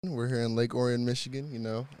We're here in Lake Orion, Michigan.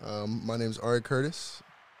 My name is Ari Curtis.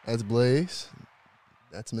 That's Blaze.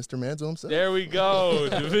 That's Mr. Manzo himself. There we go.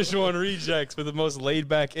 Division I Rejects with the most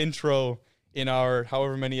laid-back intro in our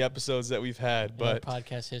however many episodes that we've had. But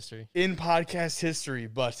podcast history. In podcast history.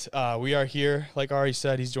 But we are here. Like Ari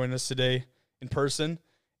said, he's joining us today in person.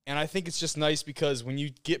 And I think it's just nice because when you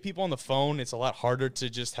get people on the phone, it's a lot harder to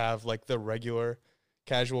just have like the regular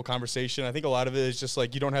casual conversation. I think a lot of it is just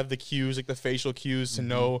like you don't have the cues, like the facial cues to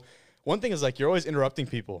know. One thing is like you're always interrupting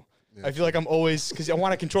people. Yeah. I feel like I'm always, because I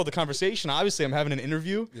want to control the conversation. Obviously, I'm having an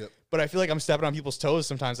interview, but I feel like I'm stepping on people's toes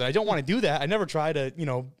sometimes. And I don't want to do that. I never try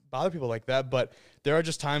to, bother people like that. But there are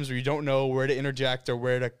just times where you don't know where to interject or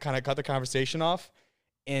where to kind of cut the conversation off.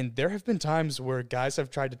 And there have been times where guys have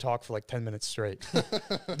tried to talk for like 10 minutes straight.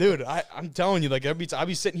 Dude, I'm telling you, like I'll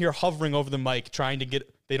be sitting here hovering over the mic trying to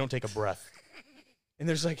get, they don't take a breath. And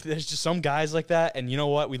there's just some guys like that. And you know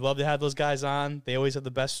what? We love to have those guys on. They always have the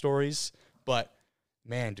best stories. But,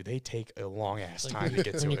 man, do they take a long-ass time to get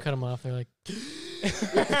to it. When you cut them off, they're like...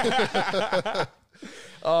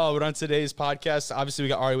 But on today's podcast, obviously we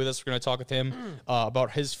got Ari with us. We're going to talk with him about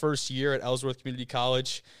his first year at Ellsworth Community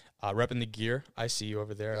College, repping the gear. I see you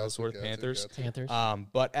over there, Ellsworth Panthers.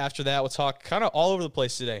 But after that, we'll talk kind of all over the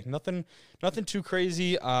place today. Nothing too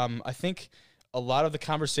crazy. I think a lot of the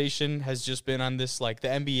conversation has just been on this, like the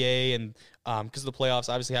NBA and because the playoffs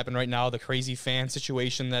obviously happen right now, the crazy fan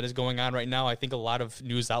situation that is going on right now. I think a lot of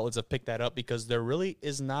news outlets have picked that up because there really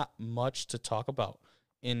is not much to talk about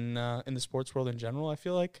in the sports world in general. I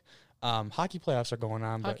feel like hockey playoffs are going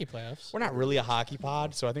on. Hockey playoffs. We're not really a hockey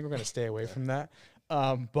pod, so I think we're going to stay away from that.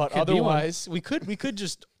 But otherwise, we could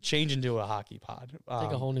just change into a hockey pod.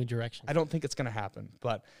 Take a whole new direction. I don't think it's going to happen,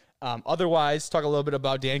 but otherwise, talk a little bit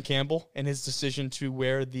about Dan Campbell and his decision to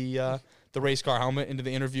wear the race car helmet into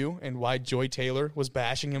the interview and why Joy Taylor was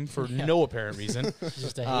bashing him for no apparent reason.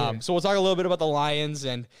 Just a hater. So we'll talk a little bit about the Lions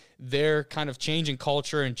and their kind of change in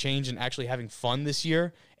culture and change in actually having fun this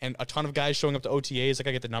year. And a ton of guys showing up to OTAs. Like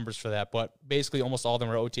I get the numbers for that, but basically almost all of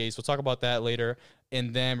them are OTAs. We'll talk about that later.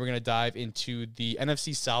 And then we're going to dive into the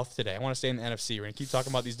NFC South today. I want to stay in the NFC. We're going to keep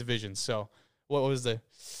talking about these divisions. So what was the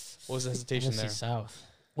hesitation there? NFC South.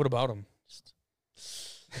 What about them?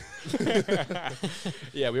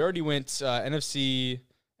 Yeah, we already went NFC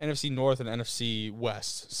North and NFC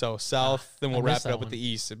West. So South, then we'll wrap it up with the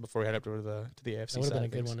East before we head up to the AFC. That would have been a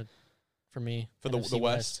good one for me. For the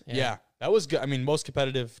West. Yeah, that was good. I mean, most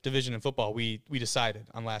competitive division in football, we decided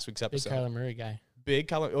on last week's episode. Big Kyler Murray guy. Big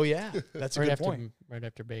Kyler. Oh, yeah. That's a good point. Right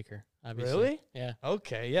after Baker, obviously. Really? Yeah.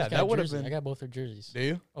 Okay, yeah. That would have been. I got both their jerseys. Do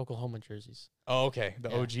you? Oklahoma jerseys. Oh, okay.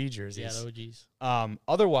 The OG jerseys. Yeah, the OGs.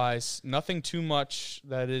 Otherwise, nothing too much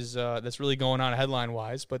that is that's really going on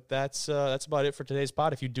headline-wise, but that's about it for today's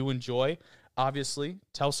pod. If you do enjoy, obviously,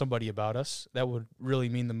 tell somebody about us. That would really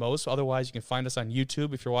mean the most. Otherwise, you can find us on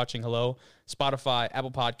YouTube if you're watching. Hello, Spotify,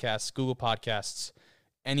 Apple Podcasts, Google Podcasts.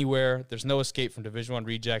 Anywhere. There's no escape from Division I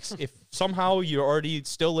Rejects. If somehow you're already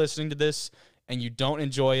still listening to this and you don't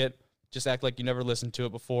enjoy it, just act like you never listened to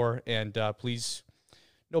it before. And please,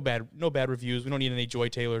 no bad reviews. We don't need any Joy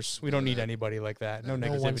Taylors. We don't need anybody like that. No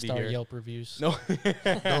negativity one-star here. Yelp reviews. No.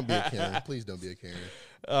 Don't be a Karen. Please don't be a Karen.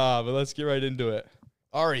 But let's get right into it.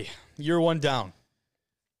 Ari, year one down.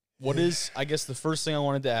 What is, I guess, the first thing I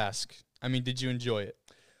wanted to ask? I mean, did you enjoy it?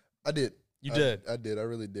 I did. You did? I did. I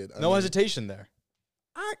really did. No hesitation there.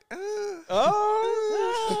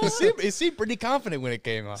 He seemed pretty confident when it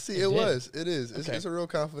came up. See, it was. It is. It's a real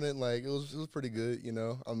confident. Like it was pretty good.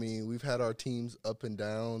 I mean, we've had our teams up and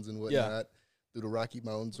downs and whatnot through the Rocky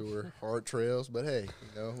Mountains or hard trails. But hey,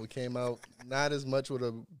 we came out not as much with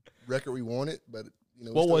a record we wanted, but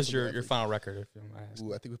what was your final record? If you want to ask?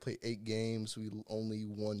 I think we played 8 games. We only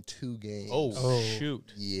won 2 games. Oh shoot!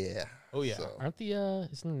 Yeah. Oh yeah. So, aren't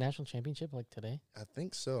isn't the national championship like today? I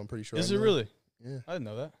think so. I'm pretty sure. Is it really? Yeah. I didn't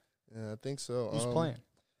know that. Yeah, I think so. Who's playing?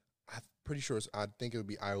 I'm pretty sure I think it would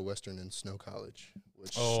be Iowa Western and Snow College.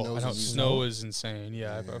 Which Snow is insane.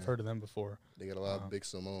 Yeah, I've heard of them before. They got a lot of big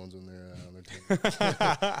Samoans on their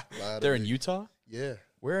team. They're in Utah? Yeah.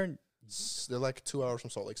 Where? They're like 2 hours from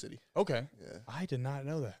Salt Lake City. Okay. Yeah. I did not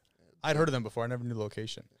know that. I'd heard of them before. I never knew the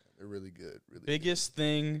location. Yeah, they're really good. Biggest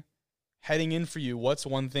thing heading in for you, what's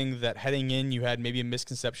one thing that heading in you had maybe a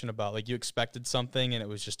misconception about? Like you expected something and it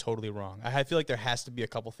was just totally wrong. I feel like there has to be a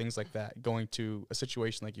couple things like that going to a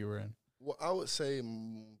situation like you were in. Well, I would say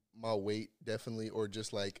my weight definitely, or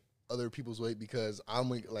just like other people's weight, because I'm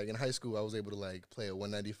like in high school I was able to like play a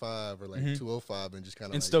 195 or like 205 and just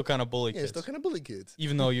kind of still kind of bully kids. Yeah, still kind of bully kids.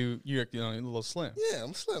 Even though you're a little slim. Yeah,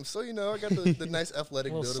 I'm slim. So I got the nice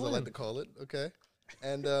athletic build, as I like to call it. Okay,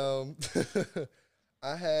 and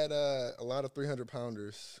I had a lot of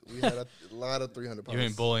 300-pounders. We had a lot of 300-pounders. You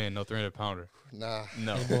ain't bullying no 300-pounder. Nah.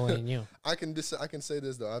 No. They're bullying you. I can say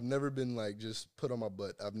this, though. I've never been, like, just put on my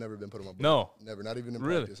butt. I've never been put on my butt. No. Never. Not even in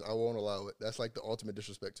Really? practice. I won't allow it. That's, like, the ultimate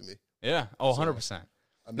disrespect to me. Yeah. Oh, 100%.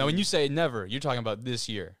 I mean, Now, when you say never, you're talking about this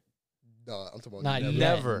year. No, I'm talking about Not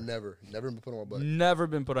never. yet. Never been put on my butt. Never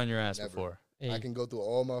been put on your ass Never. before. Hey, I can go through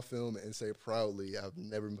all my film and say proudly I've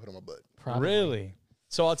never been put on my butt. probably. Really?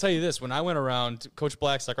 So I'll tell you this. When I went around, Coach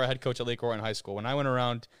Black's like our head coach at Lake Orion High School. When I went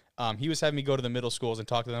around, he was having me go to the middle schools and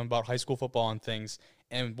talk to them about high school football and things.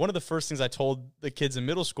 And one of the first things I told the kids in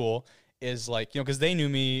middle school is like, because they knew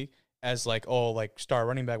me as like, oh, like star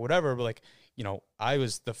running back, whatever. But like, I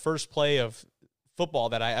was the first play of football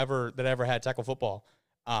that I ever had, tackle football.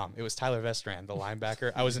 It was Tyler Vestran, the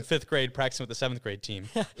linebacker. I was in 5th grade practicing with the 7th grade team.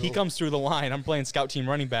 He comes through the line. I'm playing scout team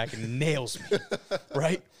running back and nails me,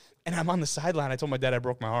 right? And I'm on the sideline. I told my dad I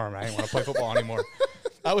broke my arm. I didn't want to play football anymore.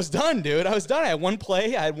 I was done, dude. I was done. I had one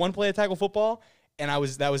play at tackle football, and that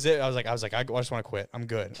was it. I was like, I just want to quit. I'm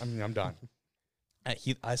good. I'm done.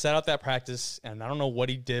 I sat out that practice, and I don't know what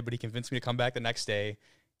he did, but he convinced me to come back the next day.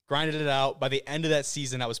 Grinded it out. By the end of that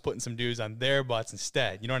season, I was putting some dudes on their butts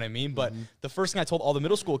instead. You know what I mean? But the first thing I told all the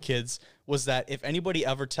middle school kids was that if anybody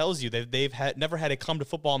ever tells you they've never had a come to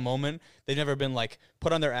football moment, they've never been like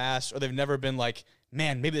put on their ass, or they've never been like,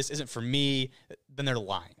 man, maybe this isn't for me, then they're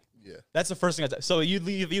lying. Yeah. That's the first thing So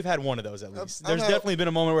you've had one of those at least. I've There's definitely been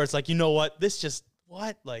a moment where it's like, you know what? This just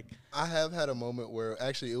what? Like, I have had a moment where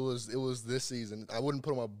actually it was this season. I wouldn't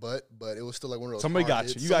put on my butt, but it was still like one of those. Somebody got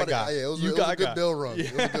hits. you. You got. Yeah, it was a good bell run.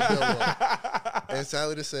 It was a good bell run. And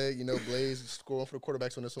sadly to say, Blaze scored for the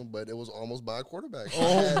quarterbacks on this one, but it was almost by a quarterback.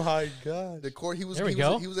 Oh my god. He was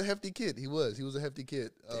a hefty kid. He was a hefty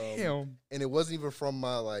kid. Damn. And it wasn't even from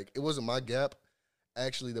it wasn't my gap.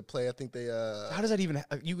 Actually, the play, I think they. How does that even?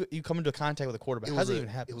 You come into contact with a quarterback? How does that even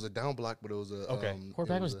happen? It was a down block, but it was a okay.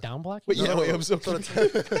 Quarterback was down blocking. But yeah, wait, I'm so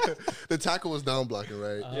the tackle was down blocking,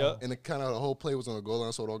 right? Yeah. And it the whole play was on the goal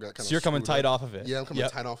line, so it all got kind of. So you're coming tight off of it. Yeah, I'm coming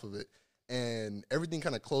tight off of it, and everything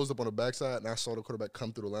kind of closed up on the backside, and I saw the quarterback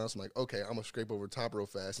come through the line. So I'm like, okay, I'm gonna scrape over top real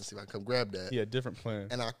fast and see if I can come grab that. Yeah, different plan.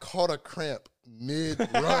 And I caught a cramp mid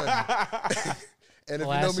run. And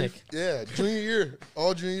Classic. if you know me,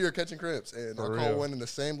 all junior year catching cramps, and I caught one in the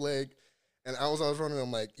same leg. And I was running.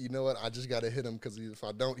 I'm like, you know what? I just got to hit him because if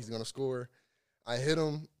I don't, he's gonna score. I hit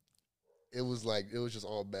him. It was just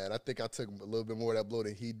all bad. I think I took a little bit more of that blow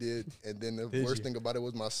than he did. And then the worst thing about it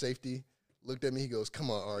was my safety looked at me. He goes,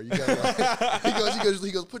 "Come on, R, you got." He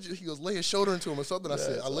goes, lay his shoulder into him or something.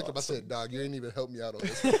 I looked up. I said, "Dog, you ain't even helped me out on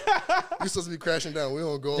this. You're supposed to be crashing down. We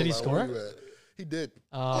don't go." Did he score? He did.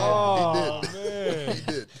 Oh, he did. Man. He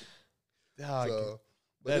did. Dog,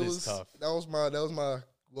 But that is tough. That was my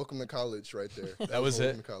welcome to college right there. That was it?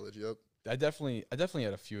 Welcome to college, yep. I definitely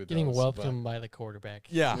had a few of those. Getting welcomed by the quarterback.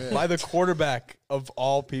 Yeah, by the quarterback of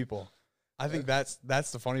all people. I think that's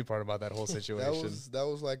the funny part about that whole situation. That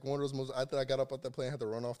was like one of those most. I thought I got up out that play and had to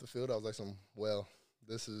run off the field. I was like,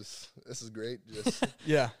 this is great. Just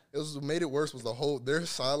yeah. Made it worse was their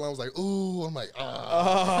sideline was like, ooh. I'm like,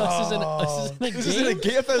 This isn't a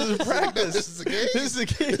game. This is a practice. This is a game.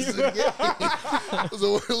 This is a game. It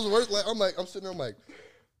was worse. Like I'm sitting there. I'm like,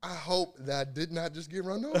 I hope that I did not just get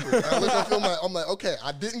run over. I look at the film. I'm like, okay,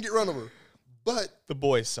 I didn't get run over, but the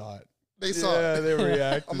boys saw it. They saw it. Yeah, they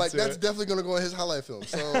reacted. I'm like, that's definitely gonna go in his highlight film.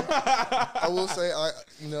 So I will say,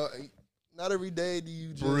 not every day do you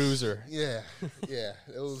just bruiser. Yeah. It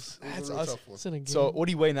was a real tough one. So what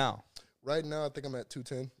do you weigh now? Right now, I think I'm at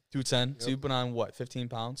 210. 210. Yep. So you've been on what, 15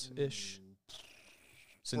 pounds ish?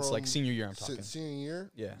 Since like senior year, I'm talking. Since senior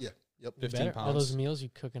year? Yeah. Yep. 15 pounds. All those meals you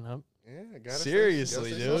cooking up. Yeah, I gotta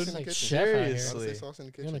seriously, stay dude. sauce in the kitchen. Seriously. Gotta stay sauce in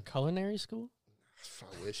the You in kitchen. a culinary school?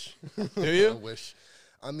 I wish. Do you? I wish.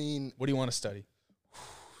 I mean, What do you want to study?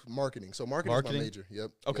 marketing. So marketing is my major.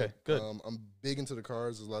 Yep. Okay, Yep. good. I'm big into the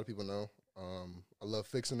cars, as a lot of people know. I love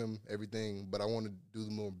fixing them, everything, but I want to do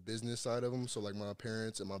the more business side of them. So like my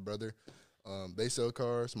parents and my brother, they sell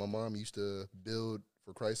cars. My mom used to build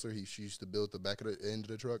for Chrysler. She used to build the back of the end of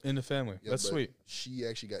the truck. In the family. Yeah, That's but sweet. She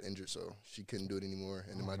actually got injured, so she couldn't do it anymore.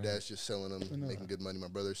 And then my dad's just selling them, making good money. My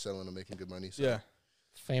brother's selling them, making good money. So. Yeah.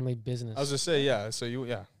 Family business. I was going to say, yeah.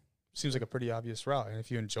 So seems like a pretty obvious route. And if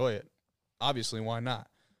you enjoy it, obviously, why not?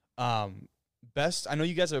 I know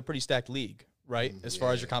you guys have a pretty stacked league, right? As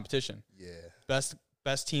far as your competition. Yeah.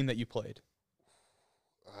 Best team that you played.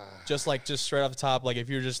 Just straight off the top, like if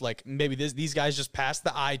you're just like, maybe these guys just passed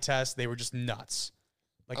the eye test, they were just nuts.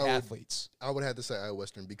 Like athletes. I would have to say Iowa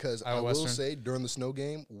Western because Iowa I will Western. say during the snow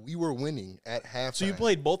game, we were winning at halftime. So you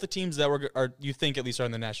played both the teams that you think at least are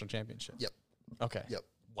in the national championship? Yep. Okay. Yep.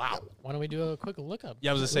 Wow. Why don't we do a quick lookup?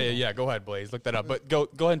 Yeah, I was going to say, yeah, go ahead, Blaze. Look that up. But go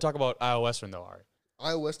ahead and talk about Iowa Western, though, Ari.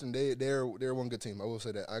 Iowa Western, they're one good team. I will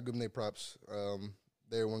say that. I give them their props.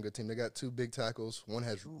 They're one good team. They got 2 big tackles. One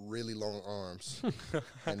has really long arms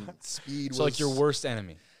and speed. So, like, your worst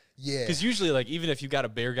enemy. Yeah. Because usually, like, even if you got a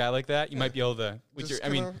bigger guy like that, you might be able to,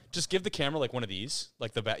 just give the camera, like, one of these.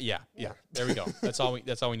 Like, the back. Yeah. There we go. That's all we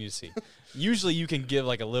need to see. Usually, you can give,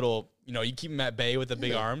 like, a little, you keep him at bay with the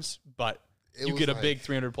big arms, but you get a big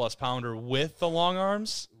 300-plus pounder with the long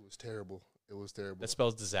arms. It was terrible. That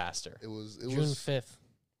spells disaster. It was June 5th.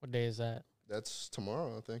 What day is that? That's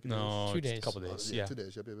tomorrow, I think. No, 2 days. A couple days. Yeah, 2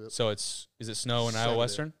 days. Yep. So is it snow in Iowa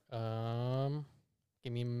Western?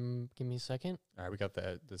 Give me a second. All right, we got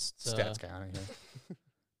the stats guy on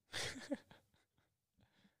here.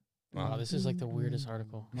 Wow, this is like the weirdest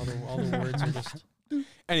article. All the words are just.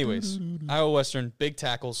 Anyways, Iowa Western, big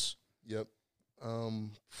tackles. Yep.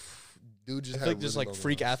 Dude just I feel like there's like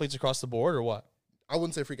freak athletes across the board, or what? I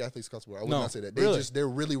wouldn't say freak athletes across the board. I would No, not say that. really? They're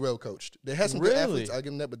really well coached. They had some good athletes, I give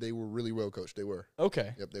them that, but they were really well coached. They were.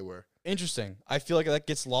 Okay. Yep, they were. Interesting. I feel like that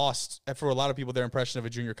gets lost for a lot of people. Their impression of a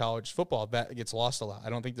junior college football that gets lost a lot. I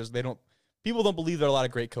don't think people don't believe there are a lot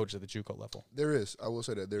of great coaches at the JUCO level. There is. I will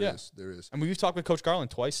say that there is. I mean, we've talked with Coach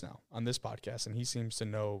Garland twice now on this podcast, and he seems to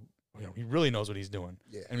know. He really knows what he's doing.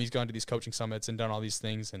 Yeah. And he's gone to these coaching summits and done all these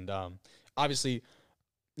things, and obviously,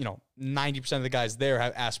 90% of the guys there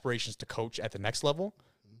have aspirations to coach at the next level,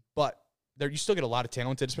 but you still get a lot of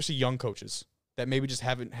talented, especially young coaches that maybe just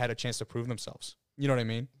haven't had a chance to prove themselves. You know what I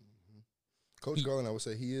mean? Coach Garland, I would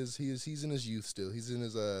say he's in his youth still. He's in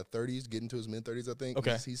his 30s, getting to his mid-30s, I think.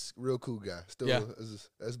 Okay. He's a real cool guy. Still,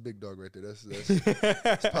 that's big dog right there.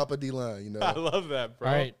 That's Papa D-line, I love that, bro.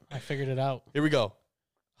 All right, I figured it out. Here we go.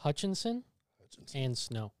 Hutchinson and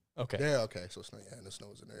Snow. Okay. Yeah, okay. So Snow, and the Snow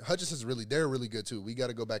is in there. Hutchinson's they're really good too. We got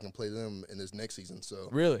to go back and play them in this next season. So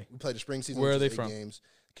really, we played the spring season. Where are they 8 from? Games.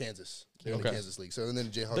 Kansas. They're in the Kansas League. So and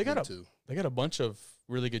then the Jayhawk League too. They got a bunch of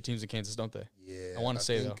really good teams in Kansas, don't they? Yeah. I want to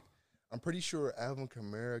say though. I'm pretty sure Alvin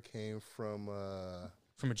Kamara came from a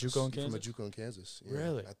JUCO in Kansas. From a JUCO in Kansas. Yeah.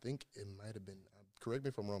 Really? I think it might have been. Correct me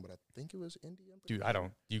if I'm wrong, but I think it was Indy. Dude, I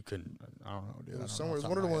don't. You couldn't. I don't know, dude. It was somewhere. It was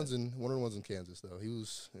one of the ones in Kansas, though. He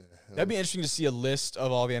was. Yeah, that'd be interesting to see a list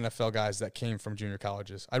of all the NFL guys that came from junior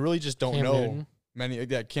colleges. I really just don't know Newton. many.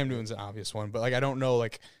 Yeah, Cam Newton's an obvious one, but like I don't know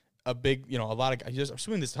like a big. A lot of guys. I'm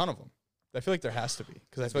assuming there's a ton of them. I feel like there has to be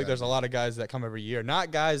because I feel like there's a lot of guys that come every year.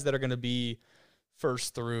 Not guys that are going to be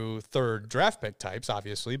first through third draft pick types,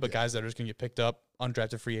 obviously, but guys that are just going to get picked up,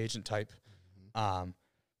 undrafted free agent type.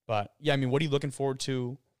 But yeah, I mean, what are you looking forward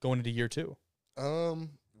to going into year 2?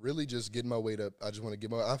 Really just getting my weight up. I just want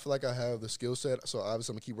to I feel like I have the skill set, so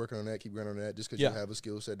obviously I'm gonna keep working on that, keep grinding on that. Just because you have a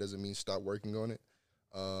skill set doesn't mean stop working on it.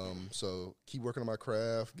 So keep working on my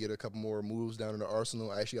craft, get a couple more moves down in the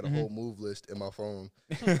arsenal. I actually got a whole move list in my phone.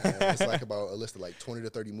 It's like about a list of like 20 to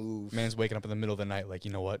 30 moves. Man's waking up in the middle of the night like,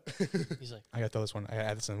 you know what? He's like, I got to throw this one. I got to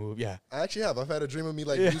add this in the move. Yeah. I actually have. I've had a dream of me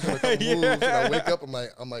like using a couple moves, and I wake up, I'm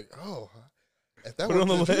like, oh, if that Put it on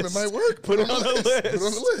the dream, list. it might work. Put it on the list. Put it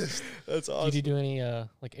on the list. That's awesome. did you do any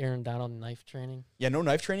like Aaron Donald knife training? Yeah, no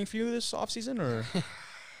knife training for you this offseason, or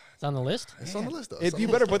It's on the list. It's on the list, though. you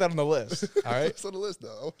better put that on the list. All right. It's on the list, though.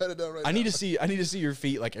 I'll head it down right now. I need to see your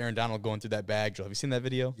feet like Aaron Donald going through that bag drill. Have you seen that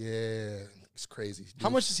video? Yeah, it's crazy. Dude. How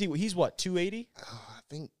much is he? He's what, 280? I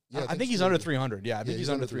think. Yeah, I think he's under 300. Yeah, I think he's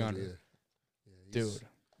under 300. Yeah. Dude.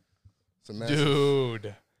 It's a massive.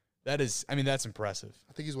 Dude. That's impressive.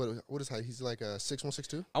 I think he's what is height? He's like 6'1",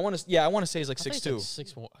 6'2". I want to say he's like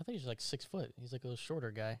 6'2". I think he's like 6 foot. He's like a little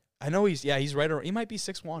shorter guy. I know he's right around, he might be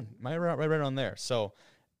 6'1". Right around there. So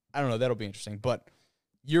I don't know, that'll be interesting. But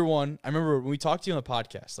year 1, I remember when we talked to you on the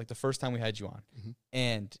podcast, like the first time we had you on,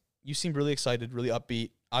 and you seemed really excited, really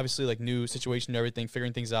upbeat, obviously like new situation and everything,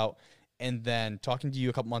 figuring things out. And then talking to you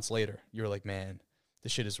a couple months later, you were like, man,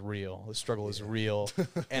 this shit is real. The struggle is real.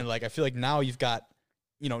 And like, I feel like now you've got,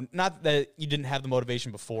 not that you didn't have the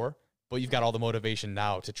motivation before, but you've got all the motivation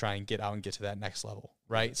now to try and get out and get to that next level,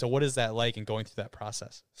 right? So what is that like in going through that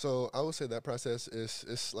process? So I would say that process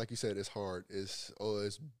is like you said, it's hard. It's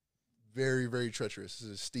very, very treacherous.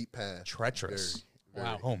 It's a steep path. Treacherous. Very,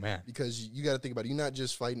 wow. Oh, man. Because you got to think about it. You're not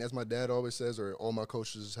just fighting, as my dad always says, or all my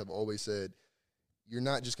coaches have always said, you're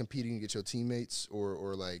not just competing against your teammates or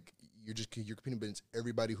like you're competing against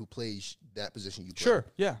everybody who plays that position you play. Sure,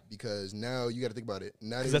 yeah. Because now you got to think about it.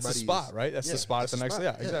 Not everybody. That's the spot, right? That's the spot at the next.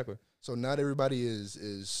 Yeah, exactly. So not everybody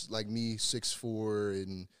is like me, 6'4"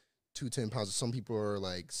 and 210 pounds. Some people are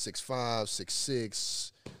like 6'5",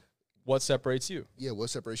 6'6". What separates you? Yeah, what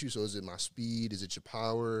separates you? So is it my speed? Is it your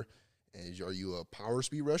power? Are you a power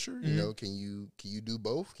speed rusher? You know, can you do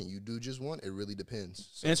both? Can you do just one? It really depends.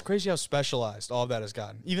 So. And it's crazy how specialized all of that has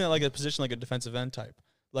gotten. Even at like a position like a defensive end type.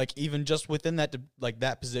 Like even just within that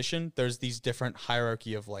that position, there's these different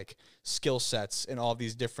hierarchy of like skill sets and all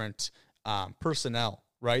these different personnel,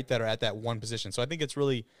 right, that are at that one position. So I think it's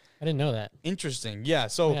really I didn't know that. Interesting. Yeah.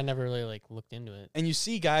 So I never really like looked into it. And you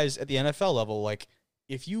see guys at the NFL level, like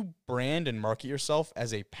if you brand and market yourself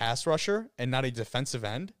as a pass rusher and not a defensive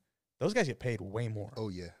end, those guys get paid way more. Oh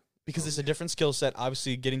yeah. Because it's a different skill set.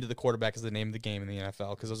 Obviously, getting to the quarterback is the name of the game in the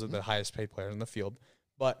NFL because those are the highest paid players in the field.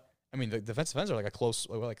 But I mean, the defensive ends are like a close,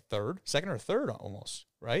 like second or third almost,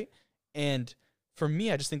 right? And for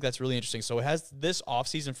me, I just think that's really interesting. So it has this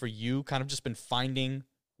offseason for you kind of just been finding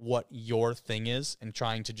what your thing is and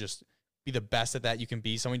trying to just be the best at that you can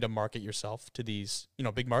be, something to market yourself to these,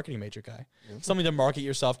 big marketing major guy, something to market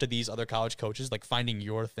yourself to these other college coaches, like finding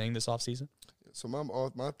your thing this offseason. So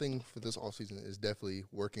my thing for this offseason is definitely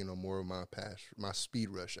working on more of my speed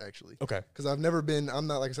rush, actually. Okay. Because I'm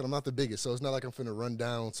not, like I said, I'm not the biggest, so it's not like I'm finna run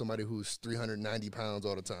down somebody who's 390 pounds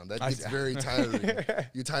all the time. That gets very tiring.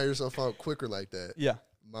 You tire yourself out quicker like that. Yeah.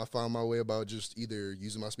 I found my way about just either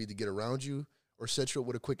using my speed to get around you or set you up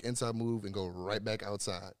with a quick inside move and go right back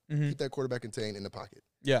outside. Keep that quarterback contained in the pocket.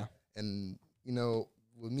 Yeah. And,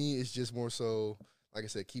 with me, it's just more so, like I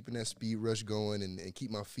said, keeping that speed rush going and keep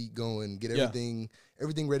my feet going, get everything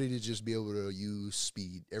ready to just be able to use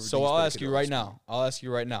speed. So I'll ask you right now.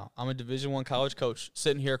 I'm a Division I college coach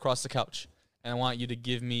sitting here across the couch, and I want you to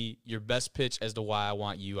give me your best pitch as to why I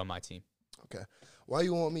want you on my team. Okay. Why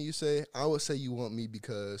you want me, you say? I would say you want me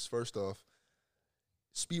because, first off,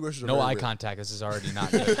 speed rushers are no eye rare. contact. This is already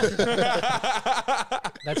not good.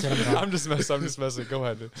 That's it. I'm just messing. Go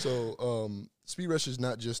ahead. Dude. So, speed rush is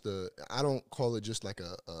not just I don't call it just like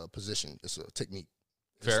a position. It's a technique.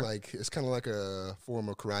 Fair. It's kind of like a form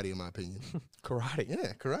of karate, in my opinion. Karate?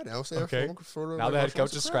 Yeah, karate. I would say okay. A form of now the head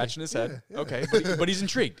coach is scratching his head. Yeah. Okay, but he's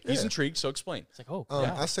intrigued. He's intrigued, so explain. It's like,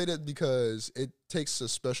 I say that because it takes a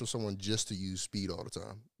special someone just to use speed all the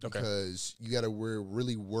time. Because you got to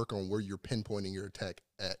really work on where you're pinpointing your attack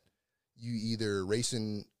at. You either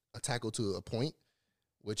racing a tackle to a point,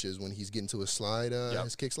 which is when he's getting to a slide,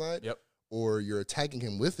 his kick slide. Yep. Or you're attacking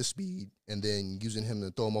him with the speed and then using him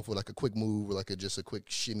to throw him off with like a quick move or like just a quick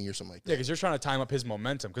shimmy or something like that. Yeah, because you're trying to time up his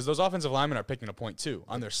momentum. Because those offensive linemen are picking a point too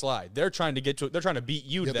on their slide. They're trying to they're trying to beat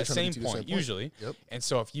you to that same point usually. Yep. And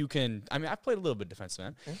so if you can, I've played a little bit defensive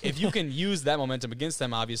end. If you can use that momentum against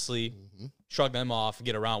them, obviously, shrug them off,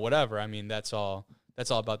 get around, whatever. That's all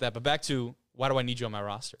about that. But back to why do I need you on my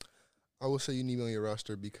roster? I will say you need me on your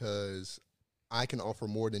roster because I can offer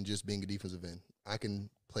more than just being a defensive end. I can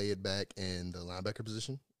play it back in the linebacker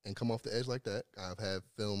position and come off the edge like that. I've had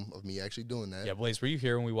film of me actually doing that. Yeah, Blaze, were you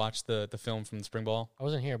here when we watched the film from the spring ball? I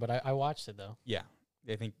wasn't here, but I watched it though. Yeah.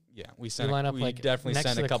 I think we definitely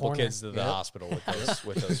sent a couple kids to the hospital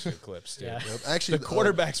with those clips, dude. Yeah. Yep. Actually, the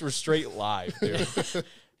quarterbacks were straight live, dude.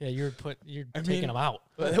 Yeah, you're taking them out.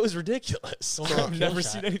 That was ridiculous. I've never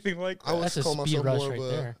seen anything like that. I would call myself more of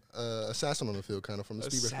an assassin on the field, kind of from the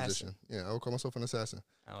speed rush position. Yeah, I would call myself an assassin.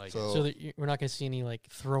 I like it. So we're not going to see any like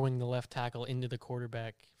throwing the left tackle into the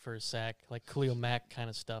quarterback for a sack, like Khalil Mack kind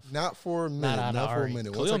of stuff. Not for a minute. Not for a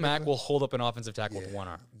minute. Khalil Mack will hold up an offensive tackle with one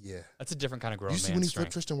arm. Yeah. That's a different kind of grown man. You see when he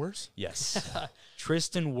flipped Tristan Wirfs? Yes.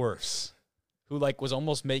 Tristan Wirfs, who was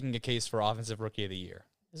almost making a case for Offensive Rookie of the Year.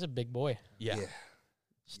 He's a big boy. Yeah.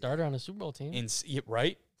 Starter on a Super Bowl team.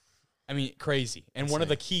 Right? Crazy. And one of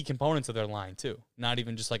the key components of their line, too. Not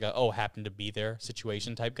even just like happened to be there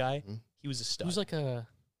situation type guy. Mm-hmm. He was a stud. He was like a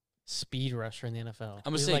speed rusher in the NFL.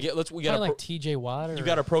 I'm going to say, we got like TJ Watt. You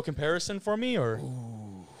got a pro comparison for me? Or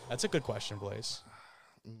That's a good question, Blaze.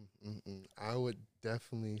 I would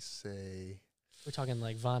definitely say. We're talking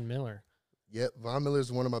like Von Miller. Yep, Von Miller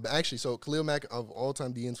is one of my actually. So Khalil Mack of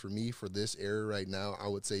all-time DNs for me for this era right now, I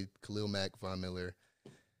would say Khalil Mack, Von Miller,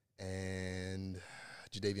 and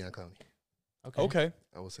Jadeveon Clowney. Okay.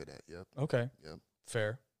 I will say that. Yep. Okay. Yep.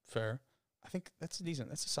 Fair. I think that's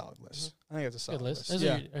a solid list. I think that's a solid list.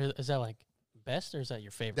 Is that like best or is that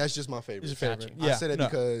your favorite? That's just my favorite. Is your favorite? I say that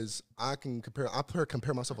because I can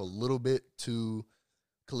compare myself a little bit to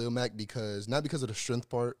Khalil Mack not because of the strength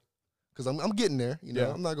part. Because I'm getting there,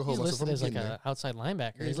 I'm not gonna hold myself. He's listed as like an outside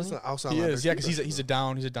linebacker. He's listed outside. He linebacker. is, because he's a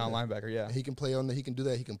down linebacker. Yeah, he can play on. He can do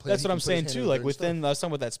that. He can play. That's what I'm saying too. Like within, I was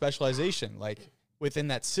talking about that specialization. Like within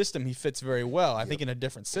that system, he fits very well. I think in a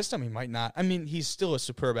different system, he might not. He's still a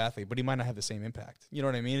superb athlete, but he might not have the same impact. You know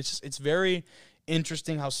what I mean? It's very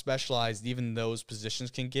interesting how specialized even those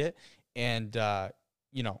positions can get. And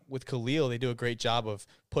with Khalil, they do a great job of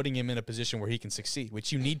putting him in a position where he can succeed,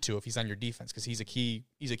 which you need to if he's on your defense, because he's a key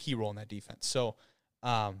role in that defense. So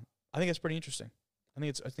I think it's pretty interesting. I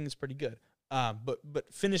think it's pretty good.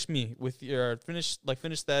 But finish me with your finish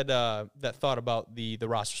that thought about the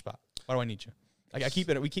roster spot. Why do I need you?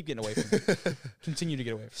 We keep getting away from it. Continue to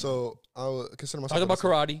get away from it. So I would consider myself. Talked about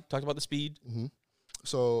karate. Talked about the speed. Mm-hmm.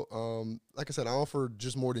 So, like I said, I offer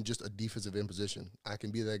just more than just a defensive end position. I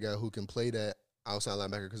can be that guy who can play that outside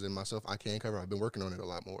linebacker, because in myself, I can cover. I've been working on it a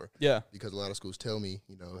lot more. Yeah. Because a lot of schools tell me,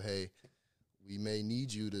 hey, we may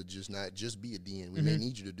need you to not just be a DN. We may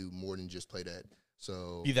need you to do more than just play that.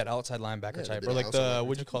 So be that outside linebacker type, or like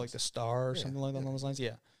what'd you call, like the star or something like that along those lines?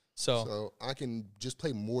 Yeah. So I can just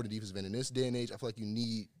play more than defensive end. In this day and age, I feel like you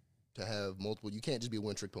need to have multiple. You can't just be a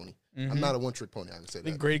one-trick pony. I'm not a one-trick pony. I can say that. I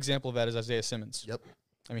think a great example of that is Isaiah Simmons. Yep.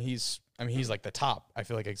 I mean, he's like the top, I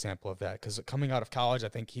feel like, example of that, because coming out of college, I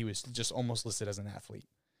think he was just almost listed as an athlete.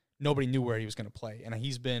 Nobody knew where he was going to play, and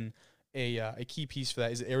he's been a key piece for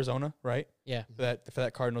that. Is it Arizona, right? Yeah. For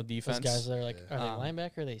that Cardinal defense. Those guys are like, are they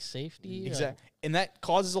linebacker? Are they safety? Exactly. And that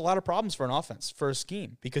causes a lot of problems for an offense, for a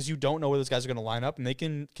scheme, because you don't know where those guys are going to line up, and they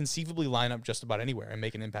can conceivably line up just about anywhere and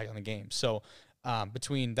make an impact on the game. So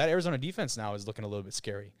between that Arizona defense now is looking a little bit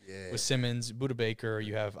scary. Yeah. With Simmons, Budda Baker,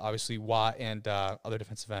 you have obviously Watt and other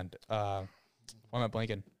defensive end. Why am I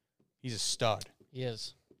blanking? He's a stud. He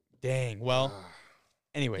is. Dang. Well,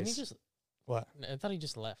 anyways. Didn't he just, what? I thought he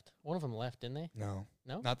just left. One of them left, didn't they? No.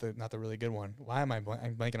 No? Not the really good one. Why am I'm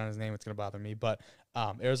blanking on his name? It's going to bother me. But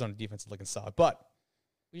Arizona defense is looking solid. But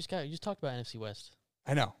you just talked about NFC West.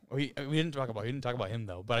 I know. We didn't talk about him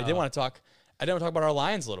though. But I did want to talk about our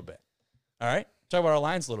Lions a little bit. All right? Talk about our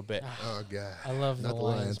Lions a little bit. Oh, God. I love the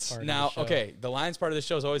Lions part now, of the show. okay, the Lions part of the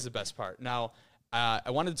show is always the best part. Now, I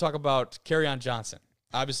wanted to talk about Kerryon Johnson.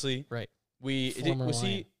 Obviously, right.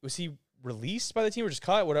 Was he released by the team or just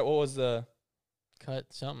cut? What was the cut?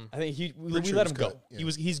 Something. I think we let him go. Yeah.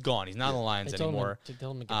 He's gone. He's not on the Lions anymore.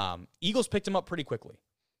 Told him again. Eagles picked him up pretty quickly,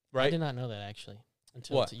 right? I did not know that actually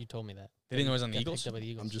until you told me that. They didn't know he was on the Got Eagles? picked up by the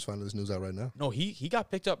Eagles. I'm just finding this news out right now. No, he got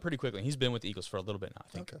picked up pretty quickly. He's been with the Eagles for a little bit now, I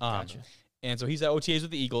think. Okay. Gotcha. And so he's at OTAs with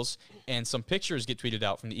the Eagles, and some pictures get tweeted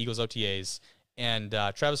out from the Eagles OTAs. And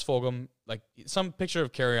Travis Fulgham, like some picture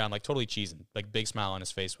of Kerryon, like totally cheesing, like big smile on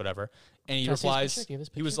his face, whatever. And he replies,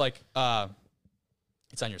 he was like,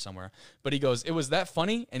 it's on here somewhere. But he goes, it was that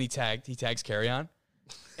funny, and he tags Kerryon.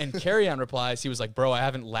 And Kerryon replies, he was like, bro, I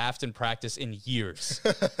haven't laughed in practice in years.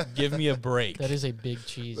 Give me a break. That is a big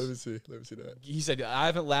cheese. Let me see that. He said, I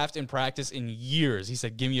haven't laughed in practice in years. He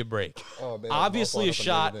said, give me a break. Oh, man, obviously a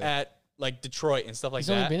shot at like Detroit and stuff like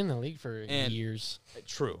that. He's only been in the league for years.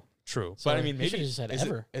 True. So but I mean, maybe just said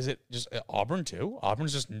is it just Auburn too?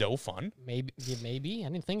 Auburn's just no fun. Maybe. I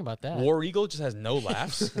didn't think about that. War Eagle just has no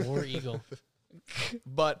laughs. War Eagle.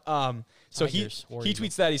 But so he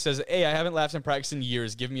tweets that he says, "Hey, I haven't laughed in practice in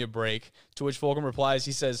years. Give me a break." To which Fulgham replies,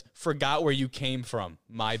 he says, "Forgot where you came from.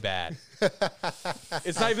 My bad."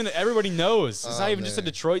 It's not even that everybody knows. It's not even just a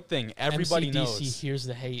Detroit thing. Everybody knows. Here's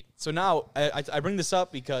the hate. So now I bring this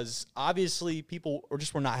up because obviously people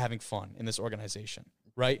were not having fun in this organization,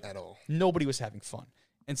 right? At all. Nobody was having fun.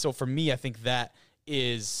 And so for me, I think that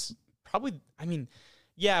is probably, I mean,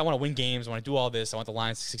 yeah, I want to win games. I want to do all this. I want the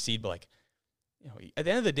Lions to succeed. But like, at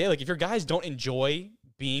the end of the day, like if your guys don't enjoy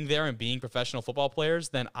being there and being professional football players,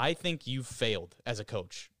 then I think you've failed as a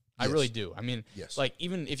coach. I really do. I mean, like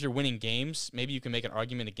even if you're winning games, maybe you can make an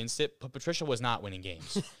argument against it. But Patricia was not winning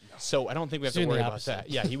games. No. So I don't think we have to worry about that.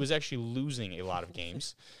 Yeah, he was actually losing a lot of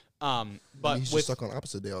games. But he's just stuck on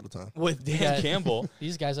opposite day all the time. With Dan Campbell.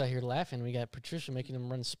 These guys out here laughing. We got Patricia making them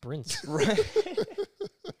run sprints. Right.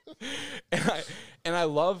 And I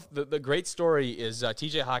love the great story is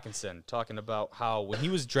TJ Hawkinson talking about how when he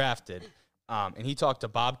was drafted, and he talked to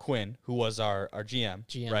Bob Quinn, who was our GM,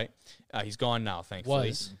 right? He's gone now,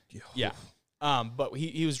 thankfully. Yeah. But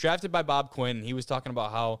he was drafted by Bob Quinn, and he was talking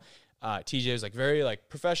about how TJ was like very like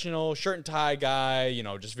professional, shirt and tie guy,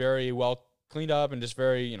 just very well cleaned up and just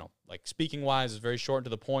very, like speaking wise, is very short and to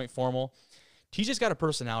the point, formal. TJ's got a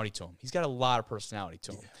personality to him. He's got a lot of personality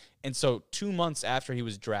to him. And so 2 months after he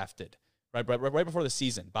was drafted, right before the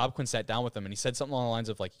season, Bob Quinn sat down with him and he said something along the lines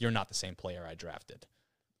of like, "You're not the same player I drafted."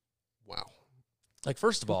 Wow. Like,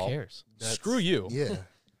 first of all, who cares? Screw you. Yeah.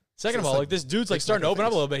 Second of all, like this dude's like starting to open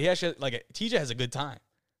up a little bit. He actually like TJ has a good time.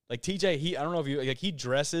 Like TJ, I don't know if you like he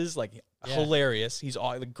dresses like hilarious. He's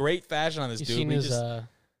all like, great fashion on this dude. Seen his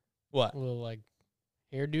what little like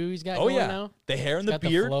hairdo he's got going now? The hair and the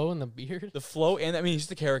beard. The flow and the beard. The flow, and I mean he's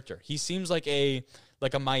the character. He seems like a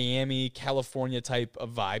Miami, California type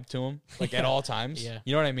of vibe to him, like at all times. Yeah.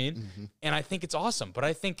 You know what I mean? Mm-hmm. And I think it's awesome. But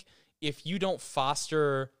I think if you don't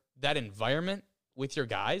foster that environment with your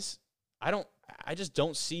guys, I just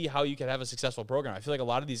don't see how you could have a successful program. I feel like a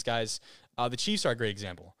lot of these guys, the Chiefs are a great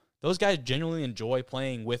example. Those guys genuinely enjoy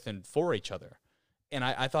playing with and for each other. And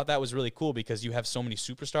I thought that was really cool because you have so many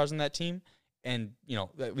superstars on that team. And, you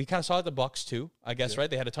know, we kind of saw it at the Bucs too, I guess, right?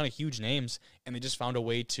 They had a ton of huge names, and they just found a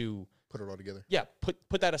way to put it all together. Yeah,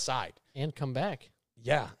 put that aside. And come back.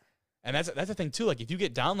 Yeah. And that's the thing too. Like, if you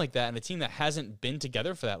get down like that and a team that hasn't been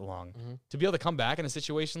together for that long, to be able to come back in a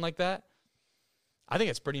situation like that, I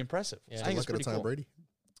think it's pretty impressive. Yeah. I think it's pretty cool. Brady.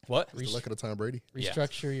 What? It's the luck of the Tom Brady.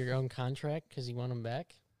 Restructure your own contract because you want him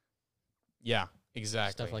back. Yeah,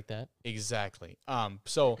 exactly. Stuff like that. Exactly.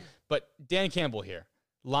 But Dan Campbell here,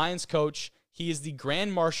 Lions coach. He is the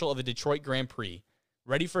Grand Marshal of the Detroit Grand Prix,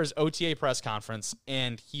 ready for his OTA press conference,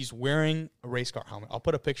 and he's wearing a race car helmet. I'll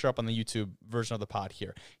put a picture up on the YouTube version of the pod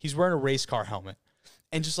here. He's wearing a race car helmet.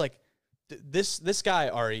 And just like this guy,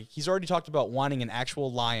 Ari, he's already talked about wanting an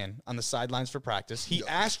actual lion on the sidelines for practice. He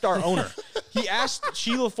asked our owner. He asked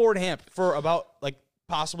Sheila Ford Hamp for about, like,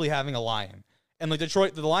 possibly having a lion. And, like,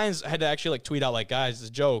 Detroit, the Lions had to actually, like, tweet out, like, guys, it's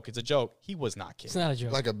a joke. It's a joke. He was not kidding. It's not a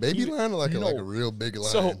joke. Like a baby lion or like a real big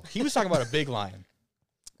lion? So he was talking about a big lion.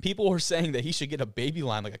 People were saying that he should get a baby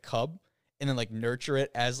lion, like a cub, and then, like, nurture it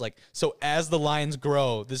as, like, so as the lions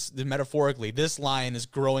grow, metaphorically, this lion is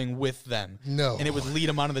growing with them. No. And it would lead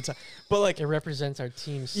them onto the top. But, like, it represents our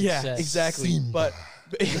team's success. Yeah, exactly. Simba.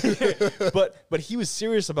 But he was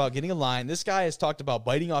serious about getting a lion. This guy has talked about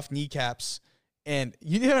biting off kneecaps, and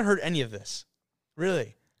you haven't heard any of this.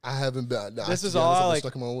 Really? I haven't been. This is all like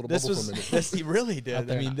stuck in my little this bubble was. for a minute. This he really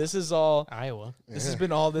did. I mean, this is all Iowa. This has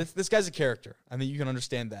been all this. This guy's a character. I mean, you can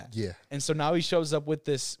understand that. Yeah. And so now he shows up with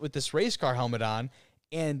this race car helmet on,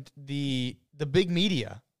 and the big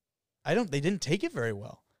media, they didn't take it very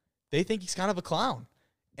well. They think he's kind of a clown,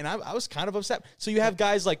 and I was kind of upset. So you have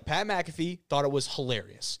guys like Pat McAfee thought it was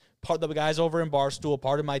hilarious. Part of the guys over in Barstool,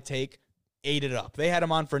 part of my take, ate it up. They had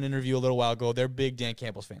him on for an interview a little while ago. They're big Dan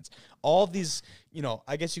Campbell's fans. All of these,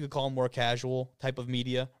 I guess you could call them more casual type of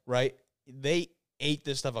media, right? They ate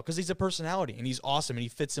this stuff up because he's a personality and he's awesome and he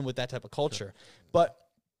fits in with that type of culture. Sure. But,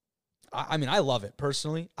 I mean, I love it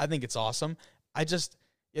personally. I think it's awesome.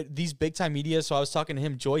 These big-time media, so I was talking to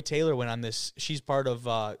him. Joy Taylor went on this. She's part of,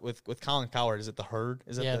 with Colin Cowherd. Is it The Herd?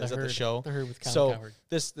 Is that the show? The Herd with Colin Cowherd.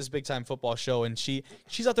 This big-time football show, and she's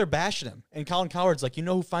out there bashing him. And Colin Cowherd's like, you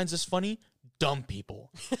know who finds this funny? Dumb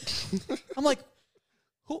people. I'm like,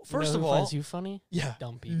 who? First of all, finds you funny? Yeah,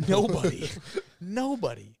 dumb people.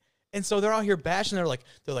 Nobody. And so they're out here bashing. They're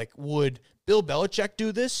like, would Bill Belichick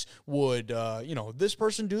do this? Would this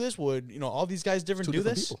person do this? Would all these guys do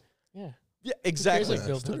this? People. Yeah. Yeah, exactly.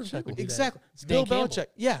 Bill Belichick would do exactly. That. Bill Belichick.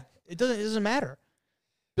 Yeah, it doesn't matter.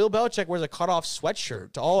 Bill Belichick wears a cutoff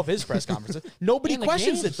sweatshirt to all of his press conferences. Nobody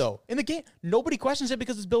questions it though. In the game, nobody questions it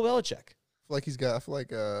because it's Bill Belichick. I feel like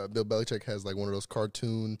Bill Belichick has like one of those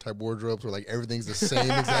cartoon type wardrobes where like everything's the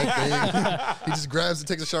same exact thing. He just grabs it,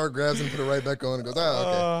 takes a shower, grabs it, and put it right back on, and goes,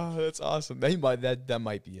 okay. That's awesome. That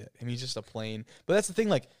might be it. I mean, he's just a plain. But that's the thing.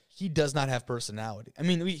 Like, he does not have personality. I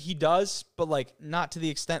mean, he does, but like not to the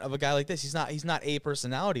extent of a guy like this. He's not a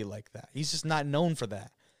personality like that. He's just not known for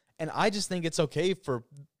that. And I just think it's okay for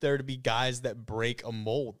there to be guys that break a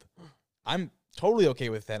mold. I'm totally okay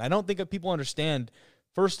with that. I don't think that people understand.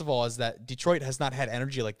 First of all, is that Detroit has not had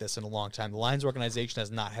energy like this in a long time. The Lions organization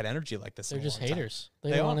has not had energy like this. They're in a just long time. haters.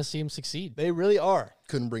 They don't want to see him succeed. They really are.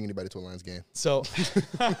 Couldn't bring anybody to a Lions game. So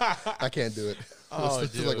I can't do it.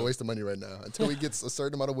 It's like a waste of money right now. Until he gets a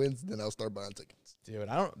certain amount of wins, then I'll start buying tickets. Dude,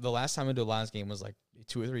 the last time I went to a Lions game was like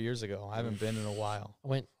 2 or 3 years ago. I haven't been in a while. I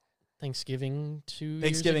went Thanksgiving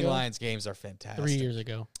Thanksgiving Lions games are fantastic. 3 years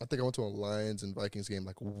ago. I think I went to a Lions and Vikings game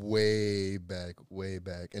like way back.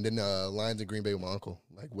 And then Lions and Green Bay with my uncle,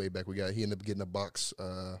 like way back. He ended up getting a box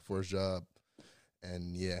for his job.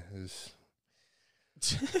 And yeah, it was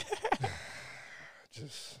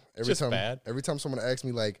just every time someone asks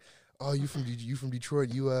me like, "Oh, you from Detroit?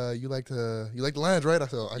 You like the Lions, right?" I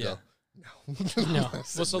go, no. Well,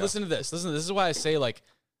 so listen to this. This is why I say like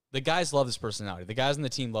the guys love this personality. The guys on the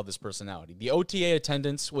team love this personality. The OTA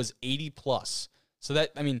attendance was 80+. So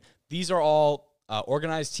that, I mean, these are all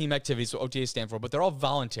organized team activities, so OTA stand for, but they're all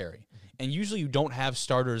voluntary. And usually you don't have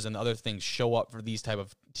starters and other things show up for these type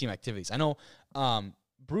of team activities. I know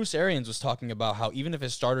Bruce Arians was talking about how even if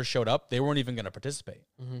his starters showed up, they weren't even going to participate,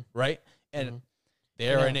 right? And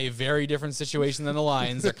they're in a very different situation than the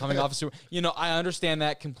Lions. They're coming off a Super. I understand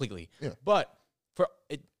that completely. Yeah. But for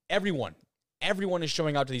everyone is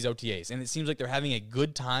showing out to these OTAs, and it seems like they're having a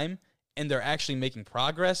good time, and they're actually making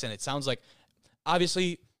progress, and it sounds like,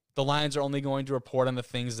 obviously, the Lions are only going to report on the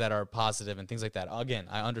things that are positive and things like that. Again,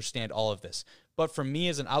 I understand all of this. But for me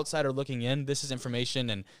as an outsider looking in, this is information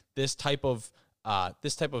and this type of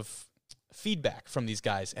feedback from these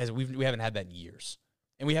guys as we haven't had that in years.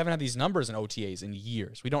 And we haven't had these numbers in OTAs in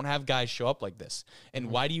years. We don't have guys show up like this.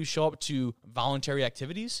 And why do you show up to voluntary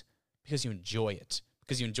activities? Because you enjoy it.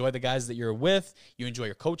 Because you enjoy the guys that you're with, you enjoy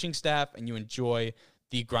your coaching staff, and you enjoy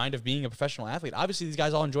the grind of being a professional athlete. Obviously, these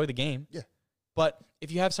guys all enjoy the game. Yeah. But